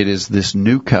Christ. It is this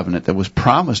new covenant that was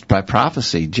promised by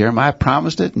prophecy. Jeremiah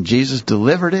promised it, and Jesus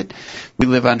delivered it. We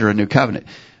live under a new covenant.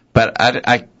 But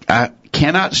I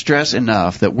cannot stress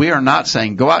enough that we are not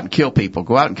saying go out and kill people,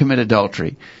 go out and commit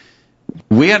adultery.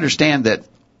 We understand that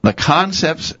the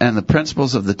concepts and the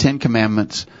principles of the Ten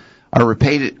Commandments are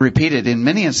repeated in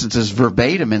many instances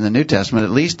verbatim in the New Testament,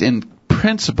 at least in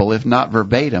principle, if not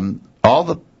verbatim. All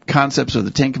the concepts of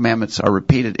the Ten Commandments are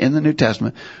repeated in the New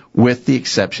Testament, with the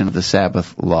exception of the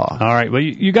Sabbath law. All right. Well,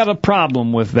 you got a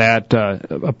problem with that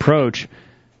approach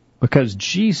because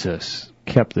Jesus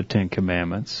kept the Ten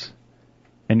Commandments,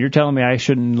 and you're telling me I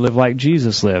shouldn't live like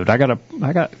Jesus lived. I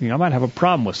might have a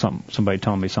problem with somebody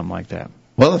telling me something like that.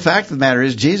 Well, the fact of the matter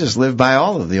is, Jesus lived by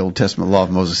all of the Old Testament law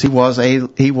of Moses. He was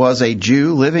a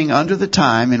Jew living under the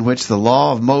time in which the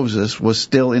law of Moses was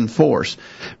still in force.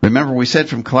 Remember, we said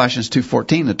from Colossians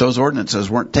 2:14 that those ordinances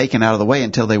weren't taken out of the way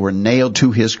until they were nailed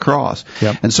to his cross.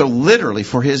 Yep. And so, literally,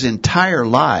 for his entire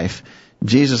life,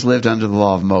 Jesus lived under the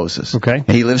law of Moses. Okay.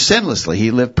 And he lived sinlessly.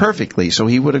 He lived perfectly. So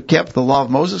he would have kept the law of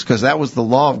Moses because that was the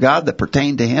law of God that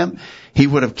pertained to him. He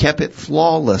would have kept it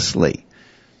flawlessly.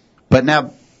 But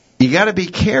now, you got to be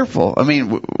careful. I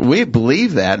mean, we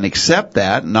believe that and accept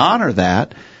that and honor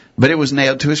that, but it was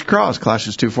nailed to his cross,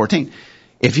 Colossians 2:14.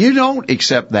 If you don't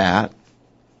accept that,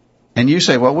 and you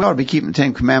say, well, we ought to be keeping the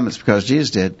Ten Commandments because Jesus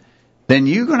did, then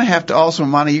you're going to have to also,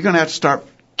 Monty, you're going to have to start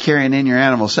carrying in your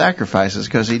animal sacrifices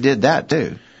because he did that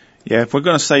too. Yeah, if we're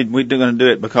going to say we're going to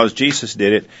do it because Jesus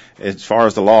did it, as far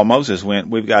as the law of Moses went,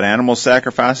 we've got animal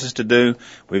sacrifices to do.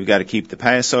 We've got to keep the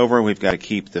Passover. We've got to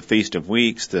keep the Feast of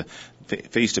Weeks, the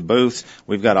Feast of Booths.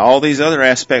 We've got all these other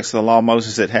aspects of the law of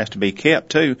Moses that have to be kept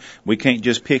too. We can't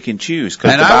just pick and choose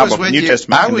because the Bible, the New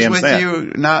Testament condemns that. I was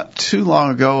with you not too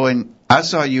long ago, and I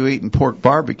saw you eating pork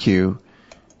barbecue,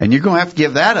 and you're going to have to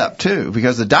give that up too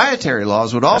because the dietary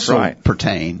laws would also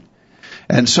pertain.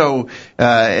 And so,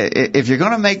 if you're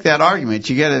going to make that argument,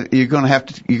 you're going to have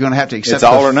to accept it's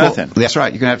all or nothing. That's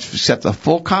right. You're going to have to accept the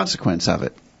full consequence of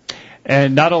it.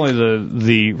 And not only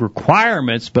the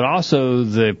requirements, but also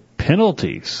the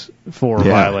penalties for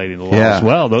violating the law as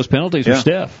well. Those penalties are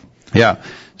stiff. Yeah.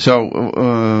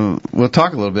 So we'll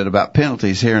talk a little bit about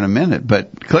penalties here in a minute.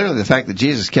 But clearly, the fact that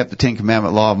Jesus kept the Ten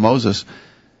Commandment law of Moses,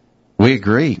 we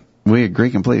agree. We agree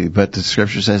completely. But the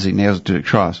Scripture says he nails it to the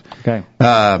cross. Okay.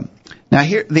 Now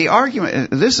here, the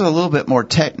argument, this is a little bit more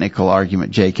technical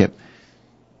argument, Jacob.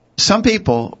 Some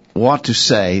people want to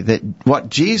say that what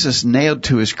Jesus nailed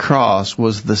to his cross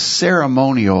was the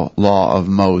ceremonial law of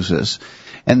Moses.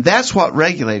 And that's what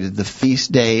regulated the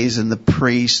feast days and the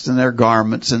priests and their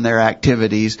garments and their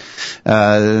activities.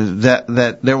 This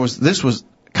was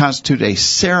constitute a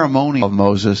ceremonial of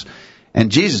Moses,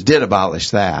 and Jesus did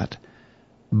abolish that.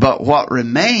 But what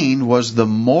remained was the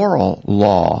moral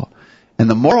law. And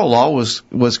the moral law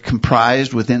was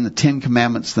comprised within the Ten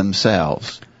Commandments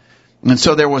themselves. And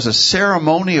so there was a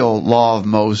ceremonial law of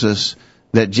Moses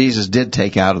that Jesus did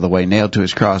take out of the way, nailed to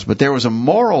his cross. But there was a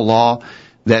moral law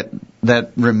that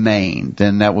remained,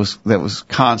 and that was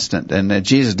constant. And that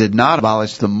Jesus did not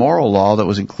abolish the moral law that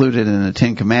was included in the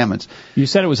Ten Commandments. You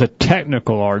said it was a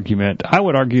technical argument. I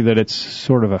would argue that it's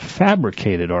sort of a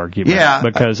fabricated argument. Yeah.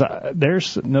 Because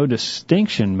there's no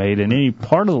distinction made in any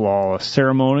part of the law,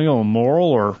 ceremonial,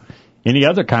 moral, or any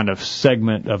other kind of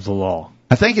segment of the law.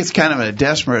 I think it's kind of a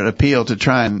desperate appeal to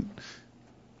try and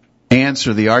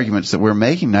answer the arguments that we're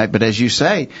making tonight. But as you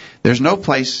say, there's no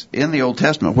place in the Old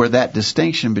Testament where that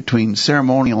distinction between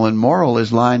ceremonial and moral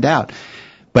is lined out.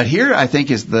 But here, I think,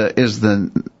 is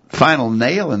the final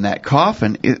nail in that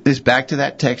coffin, is back to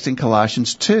that text in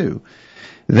Colossians 2,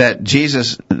 that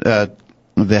Jesus,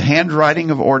 the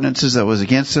handwriting of ordinances that was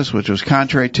against us, which was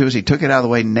contrary to us, he took it out of the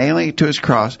way, nailing it to his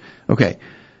cross. Okay,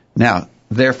 now,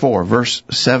 therefore, verse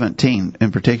 17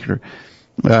 in particular,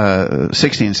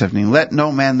 16 and 17, let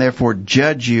no man therefore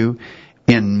judge you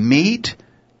in meat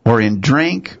or in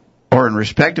drink or in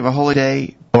respect of a holy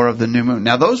day or of the new moon.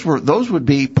 Now those would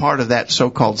be part of that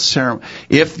so-called ceremony.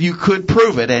 If you could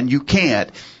prove it, and you can't,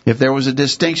 if there was a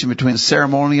distinction between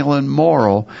ceremonial and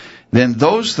moral, then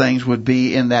those things would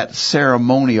be in that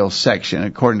ceremonial section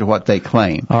according to what they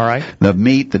claim. All right. The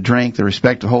meat, the drink, the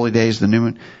respect of holy days, the new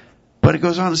moon. But it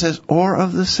goes on and says, or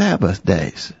of the Sabbath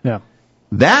days. Yeah.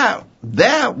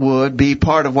 That would be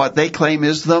part of what they claim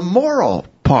is the moral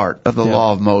part of the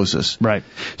law of Moses. Right.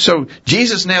 So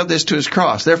Jesus nailed this to his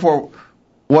cross. Therefore,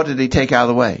 what did he take out of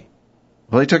the way?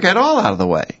 Well, he took it all out of the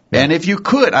way. Yeah. And if you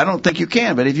could, I don't think you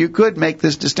can, but if you could make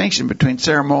this distinction between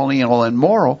ceremonial and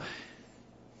moral,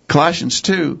 Colossians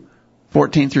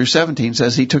 2:14 through 17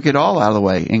 says he took it all out of the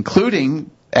way, including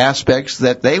aspects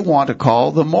that they want to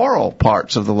call the moral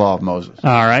parts of the law of Moses.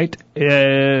 All right.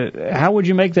 How would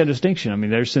you make that distinction? I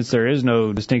mean, since there is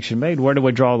no distinction made, where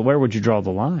would you draw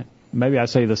the line? Maybe I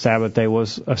say the Sabbath day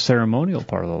was a ceremonial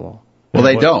part of the law. Well,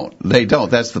 they don't.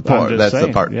 That's the part. That's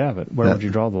the part. Yeah, but where would you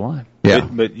draw the line? Yeah.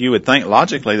 But you would think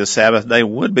logically the Sabbath day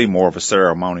would be more of a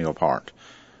ceremonial part.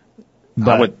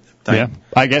 But, I would think. Yeah,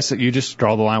 I guess that you just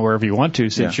draw the line wherever you want to,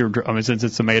 since since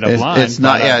it's a made up line. It's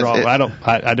not.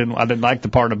 I didn't like the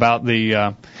part about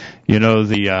the,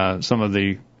 some of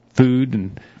the food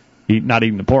and not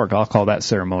eating the pork. I'll call that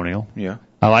ceremonial. Yeah.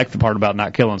 I like the part about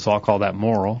not killing, so I'll call that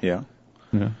moral. Yeah.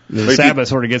 Yeah. The Sabbath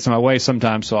sort of gets in my way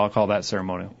sometimes, so I'll call that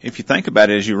ceremonial. If you think about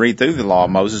it, as you read through the law of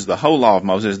Moses, the whole law of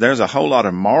Moses, there's a whole lot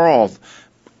of moral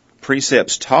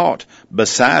precepts taught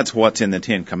besides what's in the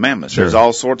Ten Commandments. Sure. There's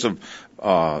all sorts of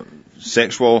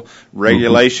sexual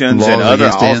regulations laws and other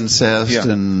against incest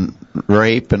and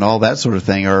rape and all that sort of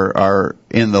thing are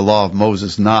in the law of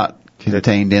Moses, not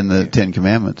contained in the Ten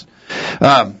Commandments.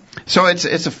 So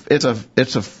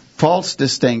it's a false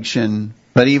distinction.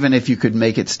 But even if you could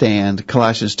make it stand,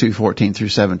 Colossians 2:14 through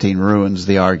 17 ruins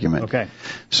the argument. Okay.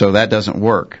 So that doesn't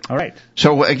work. All right.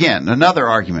 So again, another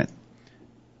argument.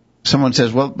 Someone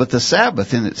says, well, but the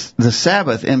Sabbath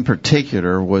in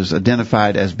particular was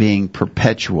identified as being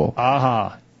perpetual.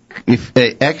 Aha.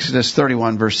 Exodus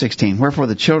 31 verse 16, wherefore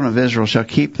the children of Israel shall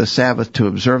keep the Sabbath to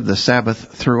observe the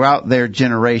Sabbath throughout their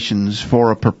generations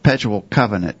for a perpetual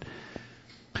covenant.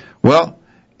 Well,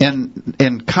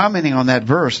 in commenting on that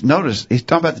verse, notice he's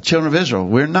talking about the children of Israel.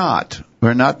 We're not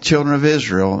children of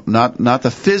Israel, not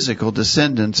the physical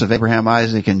descendants of Abraham,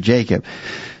 Isaac, and Jacob.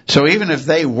 So even if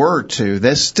they were to,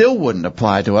 this still wouldn't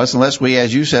apply to us unless we,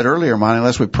 as you said earlier, Monty,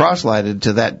 unless we proselyted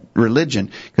to that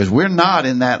religion, because we're not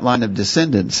in that line of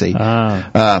descendancy.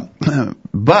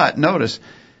 But notice,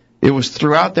 it was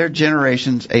throughout their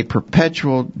generations a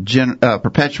perpetual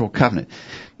covenant.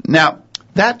 Now,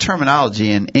 that terminology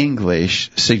in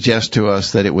English suggests to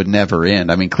us that it would never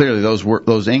end. I mean, clearly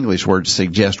those English words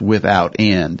suggest without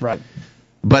end. Right.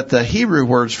 But the Hebrew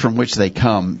words from which they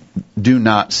come do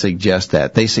not suggest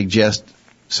that. They suggest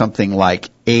something like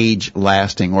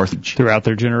age-lasting or throughout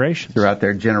their generations. Throughout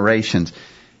their generations.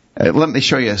 Let me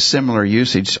show you a similar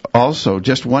usage also.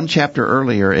 Just one chapter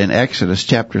earlier in Exodus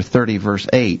chapter 30, verse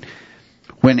 8.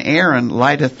 When Aaron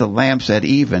lighteth the lamps at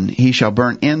even, he shall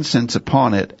burn incense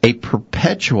upon it, a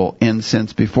perpetual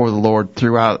incense before the Lord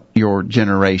throughout your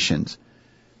generations.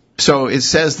 So it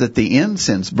says that the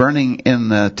incense burning in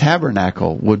the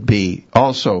tabernacle would be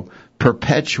also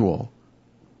perpetual,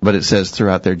 but it says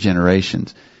throughout their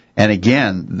generations. And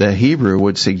again, the Hebrew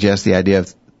would suggest the idea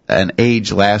of an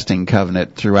age-lasting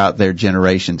covenant throughout their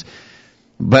generations.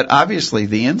 But obviously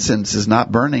the incense is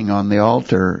not burning on the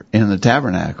altar in the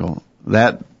tabernacle.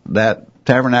 That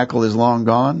tabernacle is long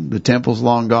gone. The temple's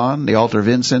long gone. The altar of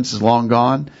incense is long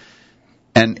gone.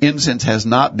 And incense has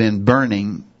not been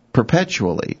burning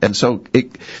perpetually. And so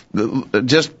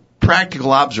just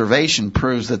practical observation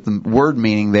proves that the word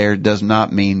meaning there does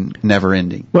not mean never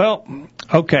ending. Well,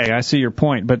 okay, I see your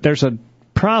point, but there's a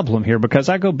problem here because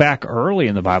I go back early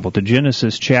in the Bible to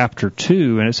Genesis chapter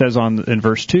 2, and it says in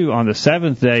verse 2, on the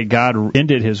seventh day God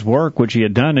ended his work which he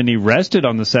had done, and he rested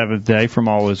on the seventh day from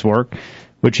all his work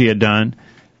which he had done.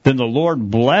 Then the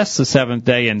Lord blessed the seventh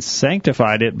day and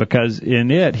sanctified it, because in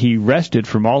it he rested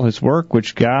from all his work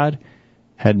which God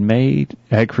had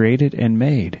created and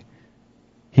made.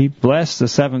 He blessed the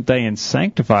seventh day and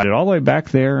sanctified it all the way back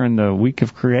there in the week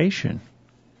of creation.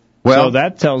 Well, so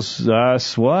that tells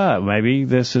us what? Maybe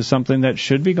this is something that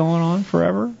should be going on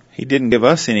forever? He didn't give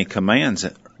us any commands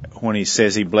when he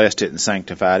says he blessed it and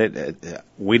sanctified it.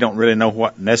 We don't really know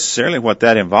what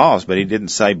that involves, but he didn't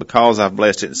say, because I've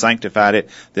blessed it and sanctified it,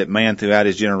 that man throughout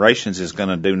his generations is going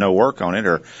to do no work on it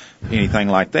or anything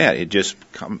like that. It just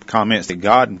comments that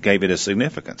God gave it a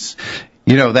significance.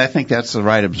 I think that's the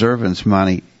right observance,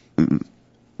 Monty. A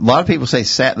lot of people say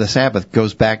the Sabbath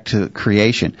goes back to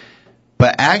creation.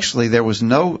 But actually, there was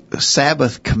no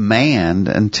Sabbath command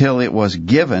until it was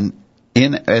given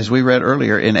as we read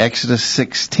earlier, in Exodus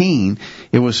 16.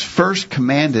 It was first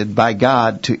commanded by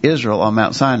God to Israel on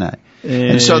Mount Sinai.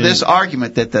 And so this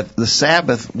argument that the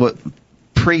Sabbath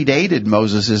predated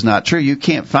Moses is not true. You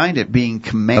can't find it being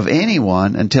commanded of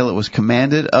anyone until it was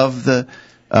commanded of the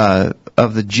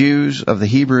Jews, of the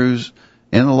Hebrews,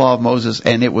 in the law of Moses,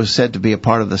 and it was said to be a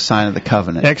part of the sign of the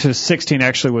covenant. Exodus 16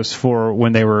 actually was for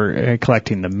when they were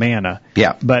collecting the manna.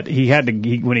 Yeah. But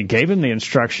when he gave them the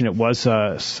instruction,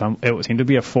 it seemed to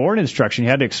be a foreign instruction. He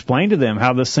had to explain to them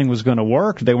how this thing was going to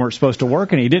work. They weren't supposed to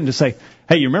work, and he didn't just say,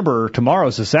 "Hey, you remember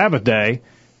tomorrow's the Sabbath day.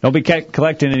 Don't be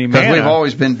collecting any manna." We've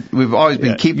always been keeping the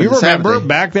Sabbath day. You remember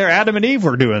back there, Adam and Eve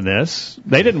were doing this.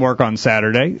 They didn't work on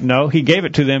Saturday. No, he gave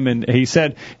it to them, and he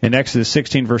said in Exodus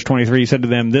 16, verse 23, he said to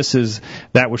them, "This is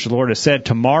that which the Lord has said.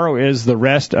 Tomorrow is the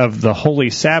rest of the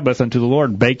holy Sabbath unto the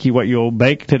Lord. Bake ye what you will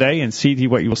bake today, and seethe ye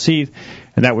what you will seethe,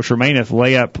 and that which remaineth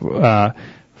lay up for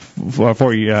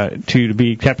you to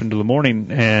be kept until the morning."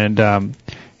 And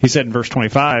he said in verse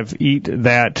 25, "Eat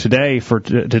that today, for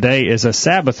today is a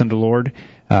Sabbath unto the Lord.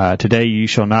 Today you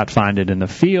shall not find it in the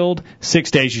field.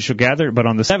 6 days you shall gather it, but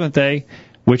on the seventh day,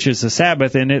 which is the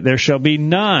Sabbath, in it there shall be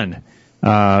none."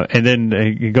 And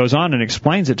then he goes on and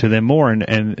explains it to them more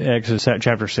in Exodus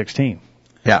chapter 16.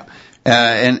 Yeah.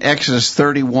 In Exodus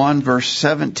 31, verse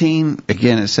 17,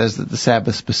 again it says that the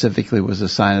Sabbath specifically was a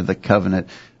sign of the covenant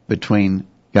between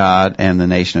God and the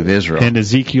nation of Israel. And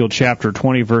Ezekiel chapter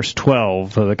 20, verse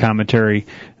 12, the commentary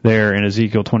there in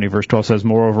Ezekiel 20, verse 12 says,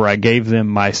 "Moreover, I gave them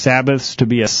my Sabbaths to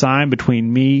be a sign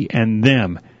between me and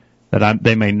them, that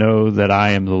they may know that I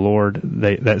am the Lord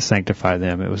that sanctify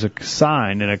them." It was a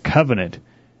sign and a covenant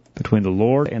between the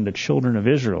Lord and the children of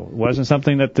Israel. It wasn't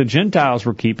something that the Gentiles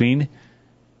were keeping.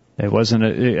 It wasn't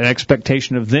an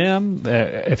expectation of them.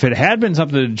 If it had been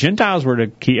something the Gentiles were to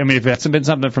keep, if it had been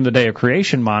something from the day of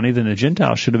creation, Monty, then the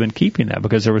Gentiles should have been keeping that,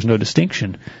 because there was no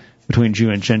distinction between Jew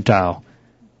and Gentile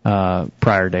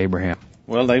prior to Abraham.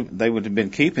 Well, they would have been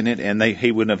keeping it, and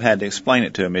he wouldn't have had to explain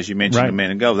it to them, as you mentioned a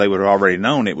minute ago. They would have already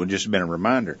known. It would just have been a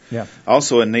reminder. Yeah.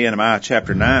 Also in Nehemiah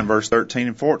chapter 9, verse 13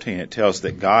 and 14, it tells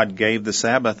that God gave the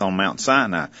Sabbath on Mount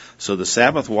Sinai. So the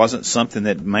Sabbath wasn't something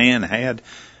that man had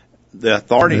the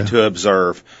authority to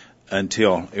observe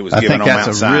until it was given on Mount Sinai. I think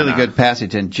that's a really good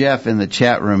passage. And Jeff in the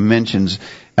chat room mentions,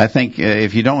 I think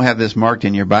if you don't have this marked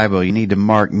in your Bible, you need to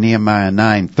mark Nehemiah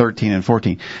 9, 13 and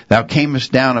 14. "Thou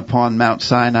camest down upon Mount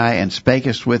Sinai, and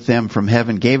spakest with them from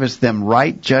heaven, gavest them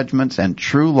right judgments and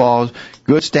true laws,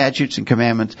 good statutes and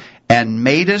commandments, and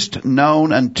madest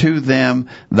known unto them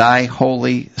thy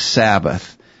holy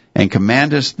Sabbath, and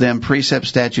commandest them precepts,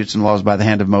 statutes, and laws by the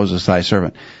hand of Moses thy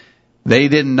servant." They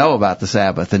didn't know about the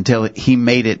Sabbath until he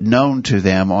made it known to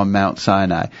them on Mount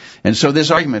Sinai. And so this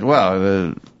argument,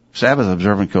 the Sabbath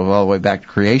observance goes all the way back to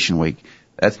creation week,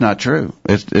 that's not true.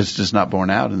 It's just not borne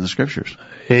out in the Scriptures.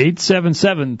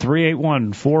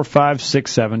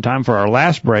 877-381-4567. Time for our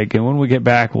last break, and when we get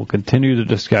back, we'll continue the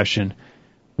discussion.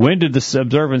 When did this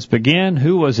observance begin?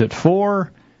 Who was it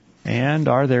for? And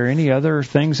are there any other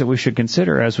things that we should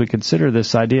consider as we consider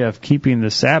this idea of keeping the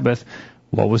Sabbath?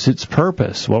 What was its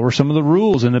purpose? What were some of the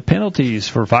rules and the penalties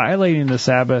for violating the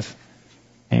Sabbath?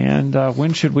 And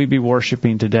when should we be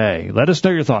worshiping today? Let us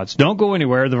know your thoughts. Don't go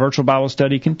anywhere. The virtual Bible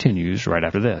study continues right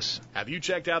after this. Have you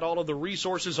checked out all of the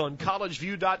resources on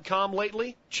collegeview.com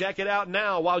lately? Check it out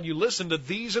now while you listen to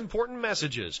these important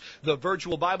messages. The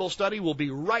virtual Bible study will be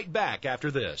right back after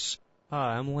this.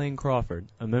 Hi, I'm Lane Crawford,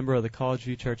 a member of the College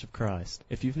View Church of Christ.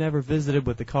 If you've never visited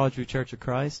with the College View Church of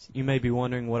Christ, you may be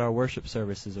wondering what our worship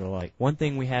services are like. One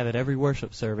thing we have at every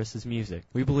worship service is music.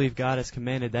 We believe God has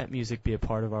commanded that music be a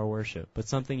part of our worship. But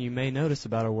something you may notice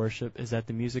about our worship is that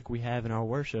the music we have in our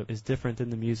worship is different than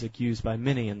the music used by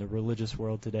many in the religious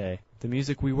world today. The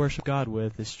music we worship God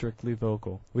with is strictly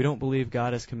vocal. We don't believe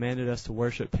God has commanded us to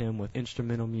worship Him with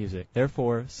instrumental music.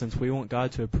 Therefore, since we want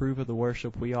God to approve of the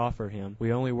worship we offer Him,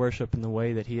 we only worship in the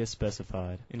way that He has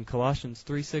specified. In Colossians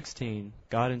 3:16,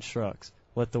 God instructs,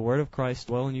 Let the word of Christ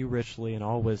dwell in you richly in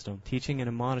all wisdom, teaching and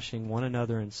admonishing one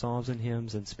another in psalms and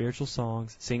hymns and spiritual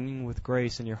songs, singing with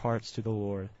grace in your hearts to the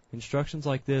Lord. Instructions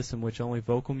like this, in which only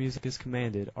vocal music is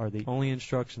commanded, are the only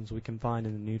instructions we can find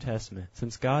in the New Testament.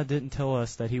 Since God didn't tell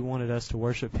us that He wanted us to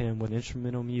worship Him with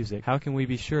instrumental music, how can we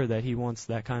be sure that He wants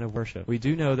that kind of worship? We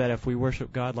do know that if we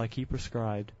worship God like He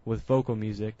prescribed, with vocal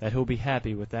music, that He'll be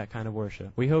happy with that kind of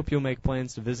worship. We hope you'll make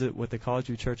plans to visit with the College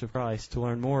View Church of Christ to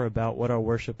learn more about what our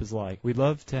worship is like. We'd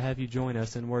love to have you join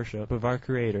us in worship with our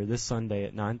Creator this Sunday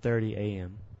at 9:30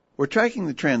 a.m. We're tracking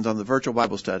the trends on the virtual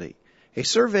Bible study. A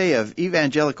survey of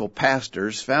evangelical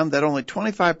pastors found that only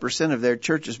 25% of their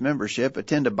church's membership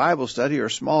attend a Bible study or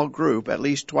small group at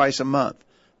least twice a month.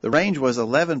 The range was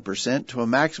 11% to a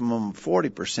maximum of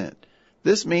 40%.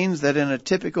 This means that in a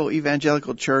typical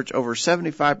evangelical church, over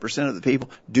 75% of the people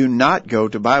do not go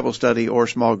to Bible study or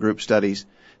small group studies.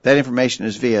 That information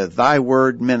is via Thy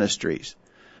Word Ministries.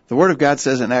 The Word of God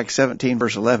says in Acts 17,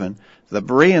 verse 11, the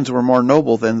Bereans were more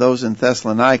noble than those in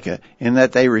Thessalonica, in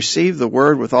that they received the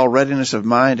Word with all readiness of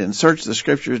mind and searched the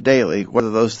Scriptures daily,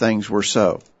 whether those things were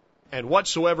so. And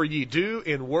whatsoever ye do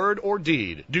in word or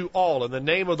deed, do all in the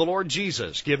name of the Lord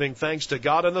Jesus, giving thanks to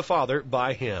God and the Father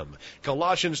by Him.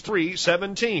 Colossians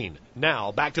 3:17.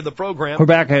 Now, back to the program. We're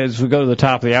back as we go to the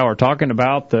top of the hour, talking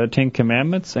about the Ten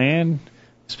Commandments and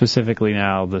specifically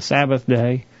now the Sabbath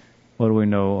day. What do we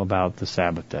know about the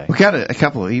Sabbath day? We got a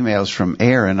couple of emails from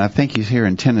Aaron. I think he's here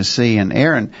in Tennessee. And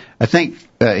Aaron, I think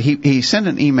he sent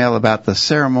an email about the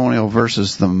ceremonial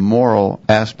versus the moral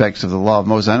aspects of the law of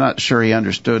Moses. I'm not sure he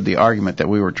understood the argument that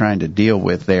we were trying to deal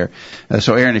with there.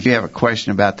 So, Aaron, if you have a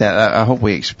question about that, I hope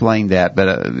we explained that.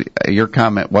 But your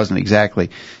comment wasn't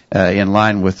exactly in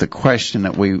line with the question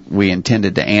that we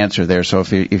intended to answer there. So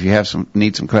if you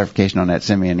need some clarification on that,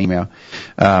 send me an email.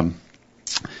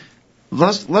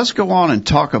 Let's go on and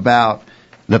talk about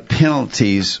the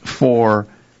penalties for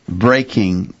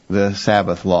breaking the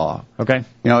Sabbath law. Okay.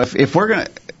 You know, if we're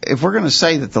gonna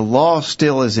say that the law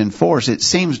still is in force, it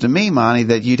seems to me, Monty,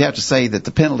 that you'd have to say that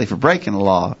the penalty for breaking the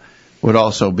law would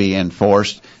also be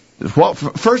enforced.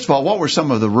 First of all, what were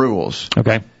some of the rules?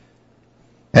 Okay.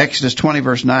 Exodus 20,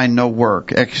 verse 9, no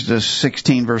work. Exodus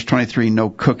 16, verse 23, no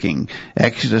cooking.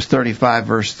 Exodus 35,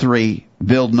 verse 3,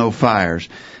 build no fires.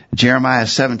 Jeremiah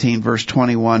 17, verse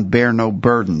 21, bear no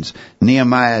burdens.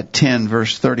 Nehemiah 10,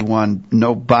 verse 31,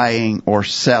 no buying or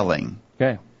selling.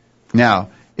 Okay.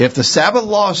 Now, if the Sabbath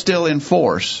law is still in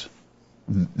force,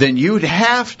 then you'd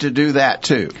have to do that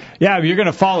too. Yeah, if you're going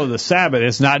to follow the Sabbath,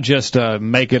 it's not just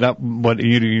make it up. What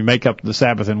you make up the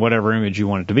Sabbath in whatever image you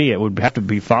want it to be. It would have to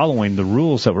be following the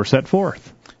rules that were set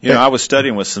forth. You know, I was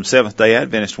studying with some Seventh-day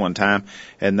Adventists one time,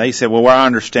 and they said, well, our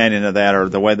understanding of that, or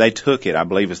the way they took it, I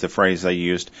believe is the phrase they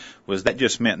used, was that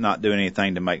just meant not doing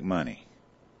anything to make money.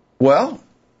 Well,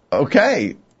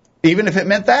 okay, even if it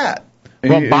meant that.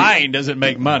 Well, buying doesn't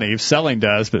make money. Selling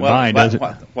does, but buying doesn't.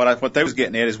 What they was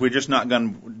getting at is we're just not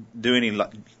going to do any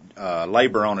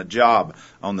labor on a job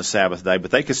on the Sabbath day,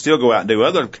 but they could still go out and do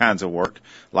other kinds of work,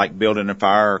 like building a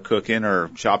fire or cooking or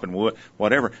chopping wood,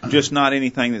 whatever. Just not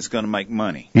anything that's going to make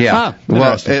money. Yeah.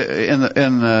 Well,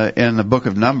 in the book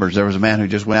of Numbers, there was a man who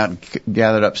just went out and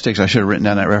gathered up sticks. I should have written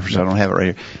down that reference. I don't have it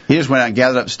right here. He just went out and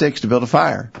gathered up sticks to build a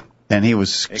fire. And he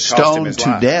was stoned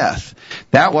to death.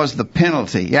 That was the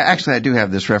penalty. Yeah, actually, I do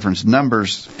have this reference.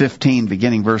 Numbers 15,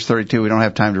 beginning verse 32. We don't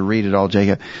have time to read it all,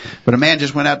 Jacob. But a man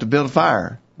just went out to build a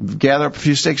fire, gather up a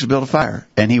few sticks to build a fire,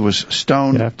 and he was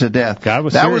stoned to death. God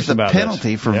was that serious was the about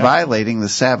penalty this. for violating the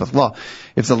Sabbath law.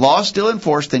 If the law is still in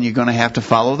force, then you're going to have to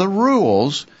follow the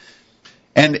rules.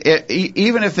 And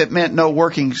even if it meant no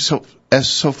working so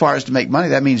far as to make money,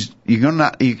 that means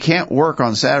you can't work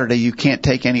on Saturday. You can't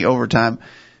take any overtime.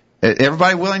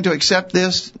 Everybody willing to accept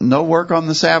this? No work on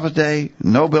the Sabbath day,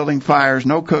 no building fires,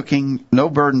 no cooking, no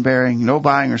burden bearing, no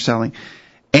buying or selling.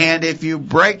 And if you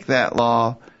break that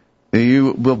law,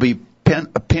 you will be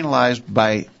penalized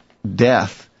by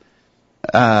death.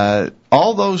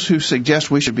 All those who suggest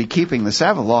we should be keeping the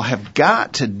Sabbath law have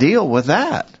got to deal with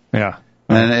that. Yeah.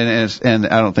 And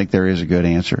I don't think there is a good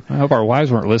answer. I hope our wives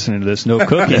weren't listening to this no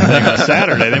cooking thing on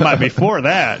Saturday. They might be for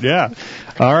that. Yeah.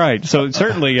 All right. So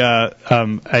certainly,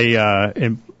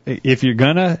 if you're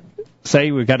gonna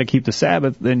say we've got to keep the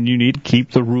Sabbath, then you need to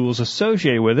keep the rules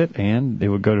associated with it, and it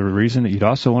would go to the reason that you'd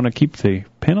also want to keep the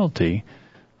penalty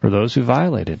for those who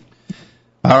violate it.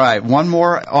 All right. One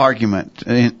more argument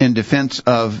in defense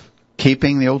of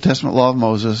keeping the Old Testament law of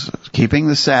Moses, keeping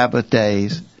the Sabbath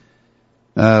days.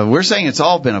 We're saying it's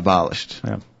all been abolished.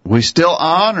 Yeah. We still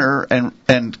honor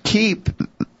and keep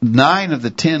 9 of the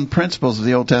 10 principles of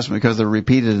the Old Testament because they're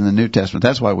repeated in the New Testament.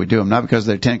 That's why we do them, not because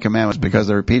they're 10 commandments, because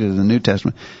they're repeated in the New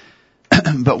Testament.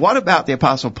 But what about the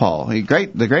Apostle Paul? The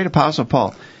great Apostle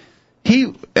Paul.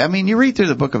 You read through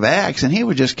the book of Acts, and he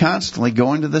would just constantly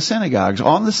go into the synagogues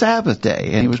on the Sabbath day,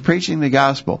 and he was preaching the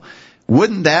gospel.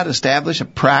 Wouldn't that establish a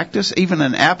practice, even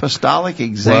an apostolic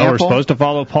example? Well, we're supposed to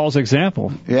follow Paul's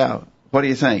example. Yeah. What do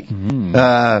you think?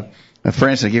 For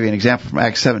instance, I'll give you an example from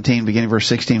Acts 17, beginning verse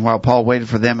 16. While Paul waited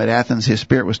for them at Athens, his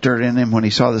spirit was stirred in him when he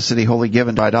saw the city wholly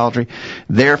given to idolatry.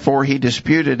 Therefore he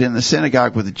disputed in the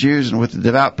synagogue with the Jews and with the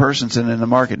devout persons and in the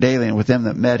market daily and with them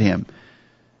that met him.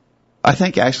 I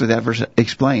think actually that verse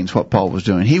explains what Paul was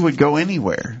doing. He would go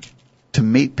anywhere to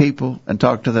meet people and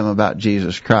talk to them about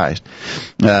Jesus Christ.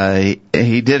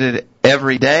 He did it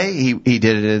every day. He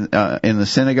did it in the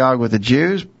synagogue with the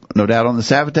Jews, no doubt on the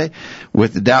Sabbath day,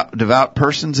 with the devout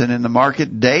persons and in the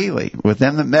market daily, with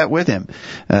them that met with him.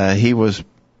 He was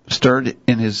stirred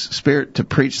in his spirit to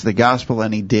preach the gospel,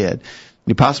 and he did.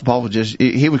 The Apostle Paul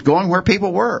he was going where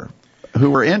people were,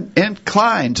 who were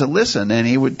inclined to listen, and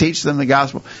he would teach them the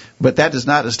gospel. But that does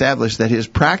not establish that his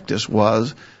practice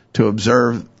was to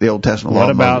observe the Old Testament law.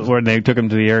 What about when they took him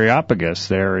to the Areopagus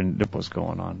there and what's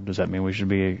going on? Does that mean we should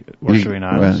be worshiping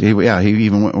idols? He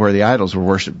even went where the idols were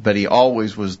worshipped, but he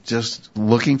always was just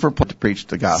looking for to preach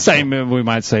the gospel. Same, we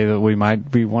might say that we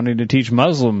might be wanting to teach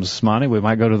Muslims, Monty. We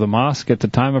might go to the mosque at the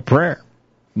time of prayer,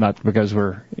 not because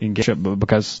we're engaged, but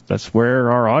because that's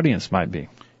where our audience might be.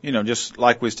 Just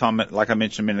like we was talking about, like I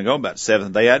mentioned a minute ago about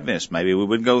Seventh-day Adventists, maybe we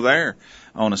would go there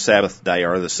on a Sabbath day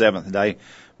or the seventh day,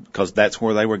 because that's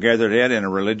where they were gathered at in a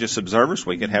religious observance.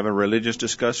 We could have a religious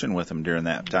discussion with them during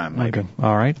that time. Maybe. Okay.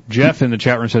 All right. Jeff in the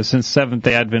chat room says, since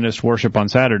Seventh-day Adventists worship on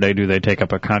Saturday, do they take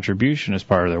up a contribution as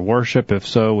part of their worship? If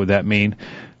so, would that mean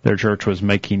their church was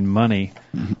making money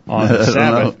on the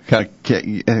Sabbath?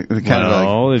 Catching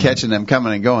them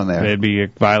coming and going there. It'd be a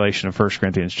violation of 1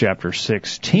 Corinthians chapter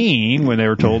 16 when they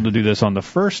were told to do this on the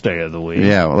first day of the week.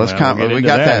 Yeah, well, we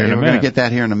got that. We're going to get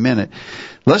that here in a minute.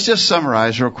 Let's just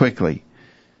summarize real quickly.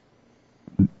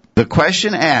 The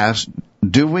question asked,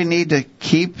 do we need to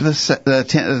keep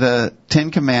the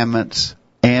Ten Commandments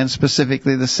and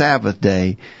specifically the Sabbath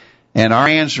day? And our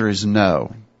answer is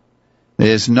no. It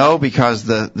is no, because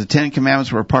the Ten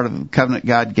Commandments were part of the covenant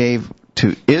God gave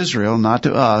to Israel, not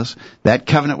to us. That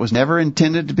covenant was never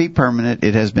intended to be permanent.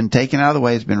 It has been taken out of the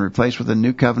way. It's been replaced with a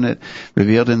new covenant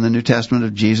revealed in the New Testament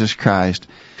of Jesus Christ.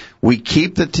 We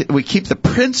keep the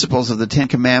principles of the Ten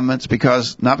Commandments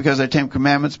not because they're Ten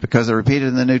Commandments, because they're repeated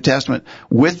in the New Testament,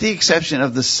 with the exception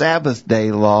of the Sabbath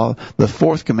day law. The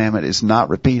fourth commandment is not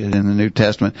repeated in the New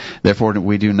Testament. Therefore,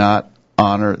 we do not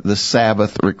honor the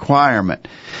Sabbath requirement.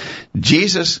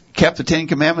 Jesus kept the Ten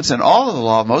Commandments and all of the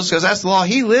law of Moses because that's the law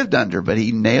he lived under, but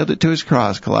he nailed it to his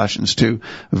cross, Colossians 2,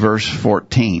 verse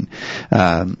 14.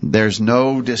 There's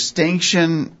no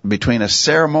distinction between a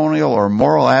ceremonial or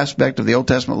moral aspect of the Old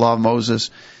Testament law of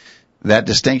Moses. That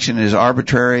distinction is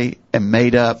arbitrary and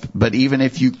made up, but even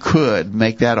if you could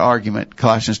make that argument,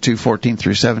 Colossians 2, 14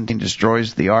 through 17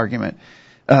 destroys the argument.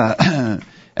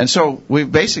 And so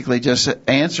we've basically just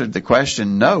answered the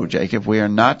question, no, Jacob, we are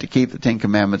not to keep the Ten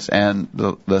Commandments and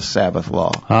the Sabbath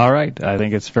law. All right. I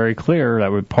think it's very clear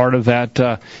that we're part of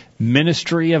that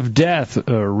ministry of death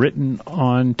written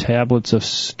on tablets of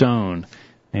stone.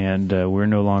 And we're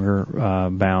no longer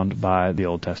bound by the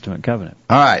Old Testament covenant.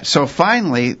 All right. So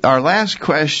finally, our last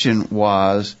question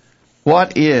was, how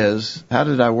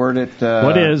did I word it?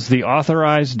 What is the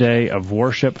authorized day of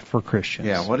worship for Christians?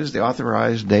 Yeah, what is the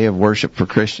authorized day of worship for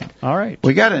Christians? All right.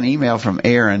 We got an email from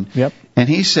Aaron, and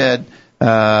he said,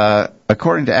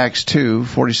 according to Acts 2,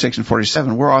 46 and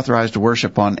 47, we're authorized to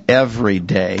worship on every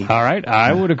day. All right.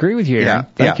 I would agree with you, Aaron.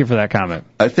 Thank you for that comment.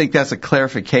 I think that's a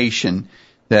clarification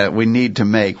that we need to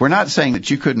make. We're not saying that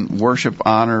you couldn't worship,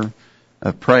 honor,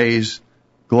 praise,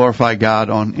 glorify God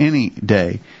on any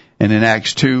day. And in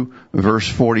Acts 2, verse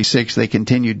 46, they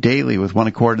continued daily with one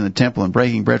accord in the temple and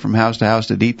breaking bread from house to house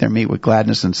to eat their meat with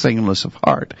gladness and singleness of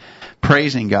heart,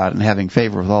 praising God and having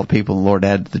favor with all the people. And the Lord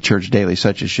added to the church daily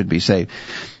such as should be saved.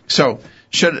 So,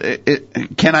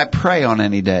 can I pray on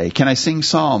any day? Can I sing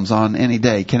psalms on any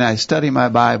day? Can I study my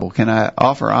Bible? Can I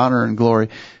offer honor and glory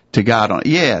to God on?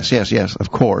 Yes, of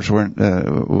course.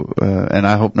 And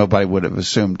I hope nobody would have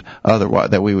assumed otherwise,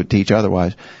 that we would teach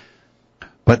otherwise.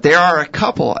 But there are a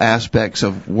couple aspects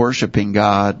of worshiping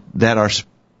God that are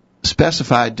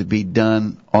specified to be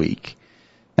done all week.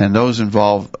 And those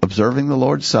involve observing the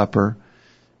Lord's Supper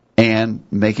and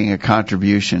making a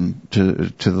contribution to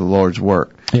the Lord's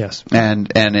work. Yes.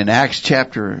 And in Acts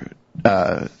chapter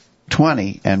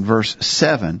 20 and verse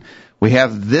 7, we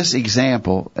have this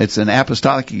example. It's an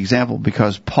apostolic example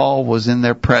because Paul was in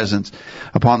their presence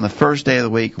upon the first day of the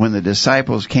week when the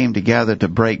disciples came together to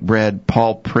break bread.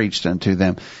 Paul preached unto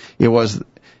them.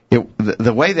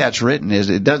 The way that's written is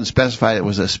it doesn't specify it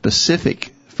was a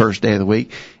specific first day of the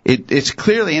week. It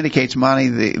clearly indicates,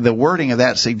 Monty, the wording of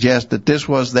that suggests that this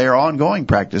was their ongoing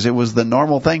practice. It was the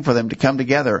normal thing for them to come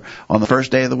together on the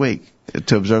first day of the week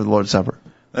to observe the Lord's Supper.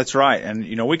 That's right. And,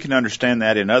 we can understand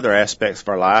that in other aspects of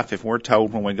our life. If we're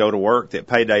told when we go to work that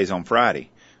payday's on Friday,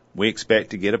 we expect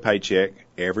to get a paycheck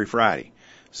every Friday.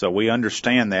 So we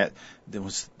understand that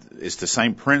it's the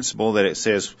same principle that it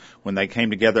says when they came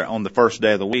together on the first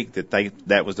day of the week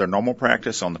that was their normal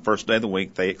practice. On the first day of the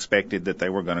week, they expected that they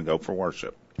were going to go for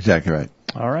worship. Exactly right.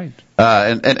 All right.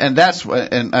 And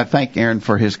I thank Aaron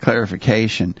for his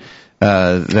clarification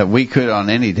that we could on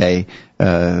any day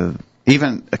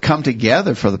even come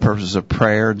together for the purposes of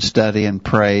prayer and study and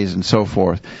praise and so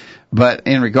forth. But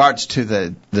in regards to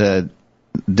the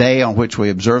day on which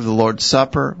we observe the Lord's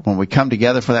Supper, when we come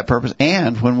together for that purpose,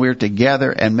 and when we're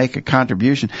together and make a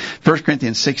contribution. 1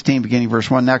 Corinthians 16, beginning verse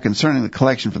 1, now concerning the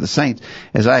collection for the saints,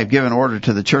 as I have given order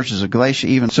to the churches of Galatia,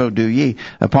 even so do ye.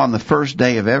 Upon the first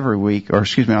day of every week, on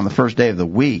the first day of the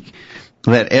week,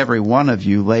 let every one of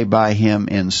you lay by him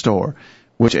in store.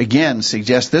 Which again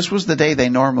suggests this was the day they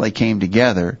normally came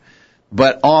together,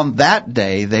 but on that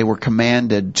day they were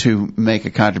commanded to make a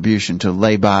contribution, to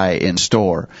lay by in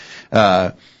store.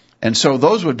 And so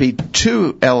those would be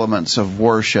two elements of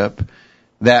worship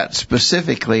that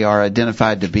specifically are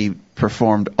identified to be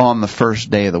performed on the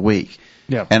first day of the week.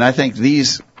 Yeah. And I think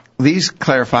these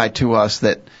clarify to us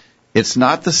that it's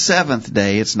not the seventh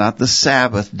day, it's not the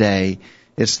Sabbath day,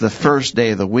 it's the first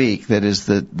day of the week that is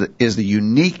the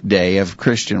unique day of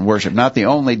Christian worship. Not the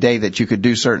only day that you could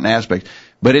do certain aspects,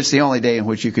 but it's the only day in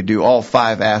which you could do all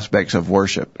five aspects of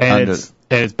worship. But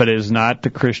it is not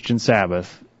the Christian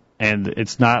Sabbath, and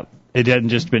it hadn't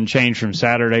just been changed from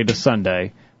Saturday to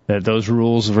Sunday. That those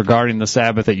rules regarding the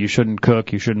Sabbath, that you shouldn't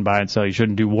cook, you shouldn't buy and sell, you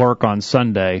shouldn't do work on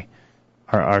Sunday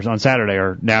or on Saturday,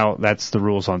 or now that's the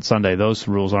rules on Sunday. Those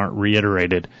rules aren't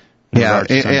reiterated. Yeah,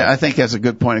 I think that's a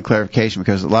good point of clarification,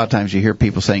 because a lot of times you hear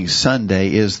people saying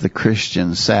Sunday is the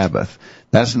Christian Sabbath.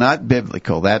 That's not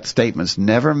biblical. That statement's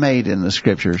never made in the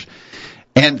Scriptures.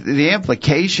 And the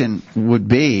implication would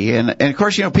be, and of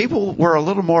course, people were a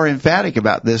little more emphatic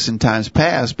about this in times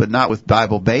past, but not with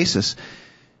Bible basis.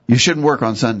 You shouldn't work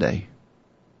on Sunday.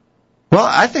 Well,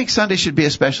 I think Sunday should be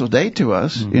a special day to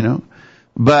us,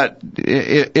 But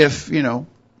if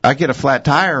I get a flat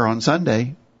tire on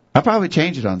Sunday, I'll probably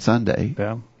change it on Sunday.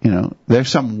 Yeah. There's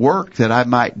some work that I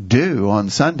might do on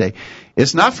Sunday.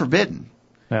 It's not forbidden.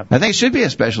 Yeah. I think it should be a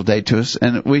special day to us,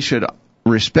 and we should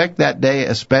respect that day,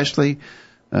 especially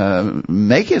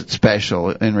make it special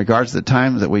in regards to the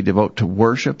time that we devote to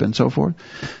worship and so forth.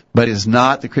 But it's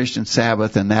not the Christian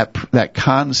Sabbath, and that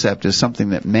concept is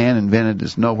something that man invented.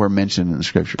 Is nowhere mentioned in the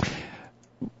Scriptures.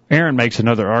 Aaron makes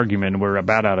another argument. We're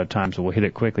about out of time, so we'll hit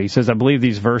it quickly. He says, I believe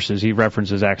these verses, he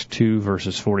references Acts 2,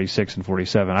 verses 46 and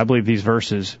 47. I believe these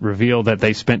verses reveal that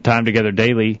they spent time together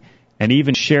daily and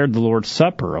even shared the Lord's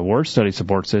Supper. A word study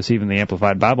supports this. Even the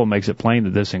Amplified Bible makes it plain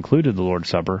that this included the Lord's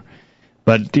Supper.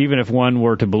 But even if one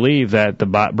were to believe that the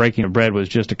breaking of bread was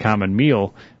just a common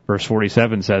meal, verse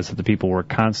 47 says that the people were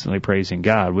constantly praising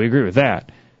God. We agree with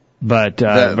that. But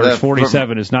verse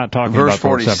 47 is not talking about the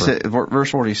Lord's Supper.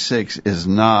 Verse 46 is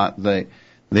not the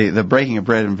breaking of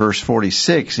bread in verse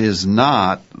 46 is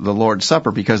not the Lord's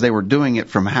Supper, because they were doing it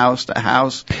from house to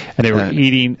house. And they were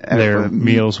eating their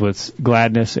meals with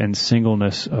gladness and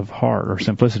singleness of heart, or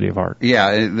simplicity of heart.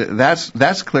 Yeah,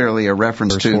 that's clearly a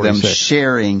reference verse to 46. them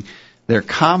sharing their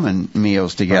common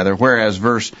meals together, whereas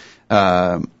verse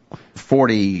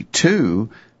 42,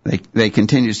 they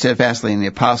continued steadfastly in the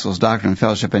apostles' doctrine and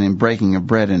fellowship, and in breaking of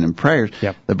bread and in prayers.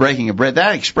 Yep. The breaking of bread,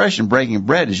 that expression, breaking of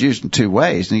bread, is used in two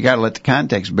ways, and you got to let the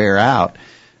context bear out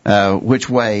which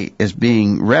way is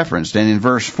being referenced. And in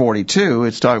verse 42,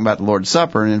 it's talking about the Lord's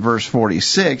Supper, and in verse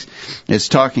 46, it's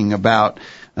talking about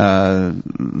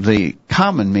the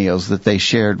common meals that they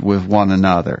shared with one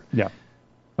another. Yeah.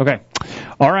 Okay.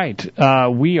 All right.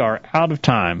 We are out of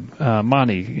time.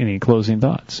 Monty, any closing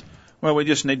thoughts? Well, we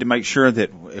just need to make sure that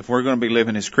if we're going to be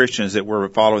living as Christians, that we're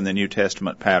following the New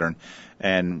Testament pattern,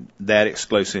 and that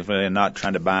exclusively, and not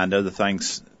trying to bind other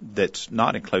things that's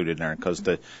not included in there. Because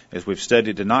as we've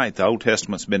studied tonight, the Old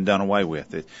Testament's been done away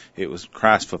with. It was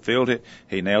Christ fulfilled it.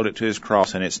 He nailed it to his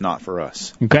cross, and it's not for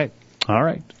us. Okay. All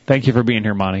right. Thank you for being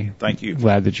here, Monty. Thank you.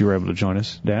 Glad that you were able to join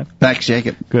us, Dad. Thanks,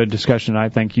 Jacob. Good discussion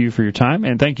tonight. Thank you for your time,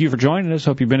 and thank you for joining us.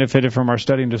 Hope you benefited from our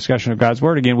study and discussion of God's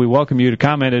Word. Again, we welcome you to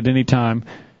comment at any time.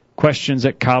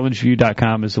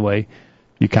 questions@collegeview.com is the way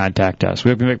you contact us.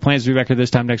 We hope you make plans to be back here this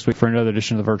time next week for another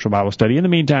edition of the Virtual Bible Study. In the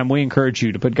meantime, we encourage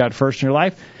you to put God first in your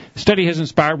life, study His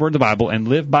inspired word, the Bible, and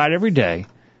live by it every day.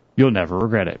 You'll never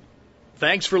regret it.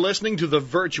 Thanks for listening to the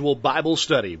Virtual Bible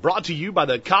Study, brought to you by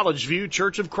the College View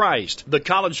Church of Christ. The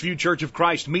College View Church of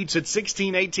Christ meets at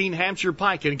 1618 Hampshire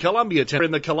Pike in Columbia,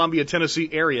 Tennessee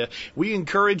area. We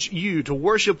encourage you to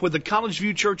worship with the College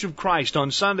View Church of Christ on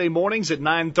Sunday mornings at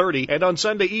 9:30 and on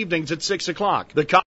Sunday evenings at 6 o'clock.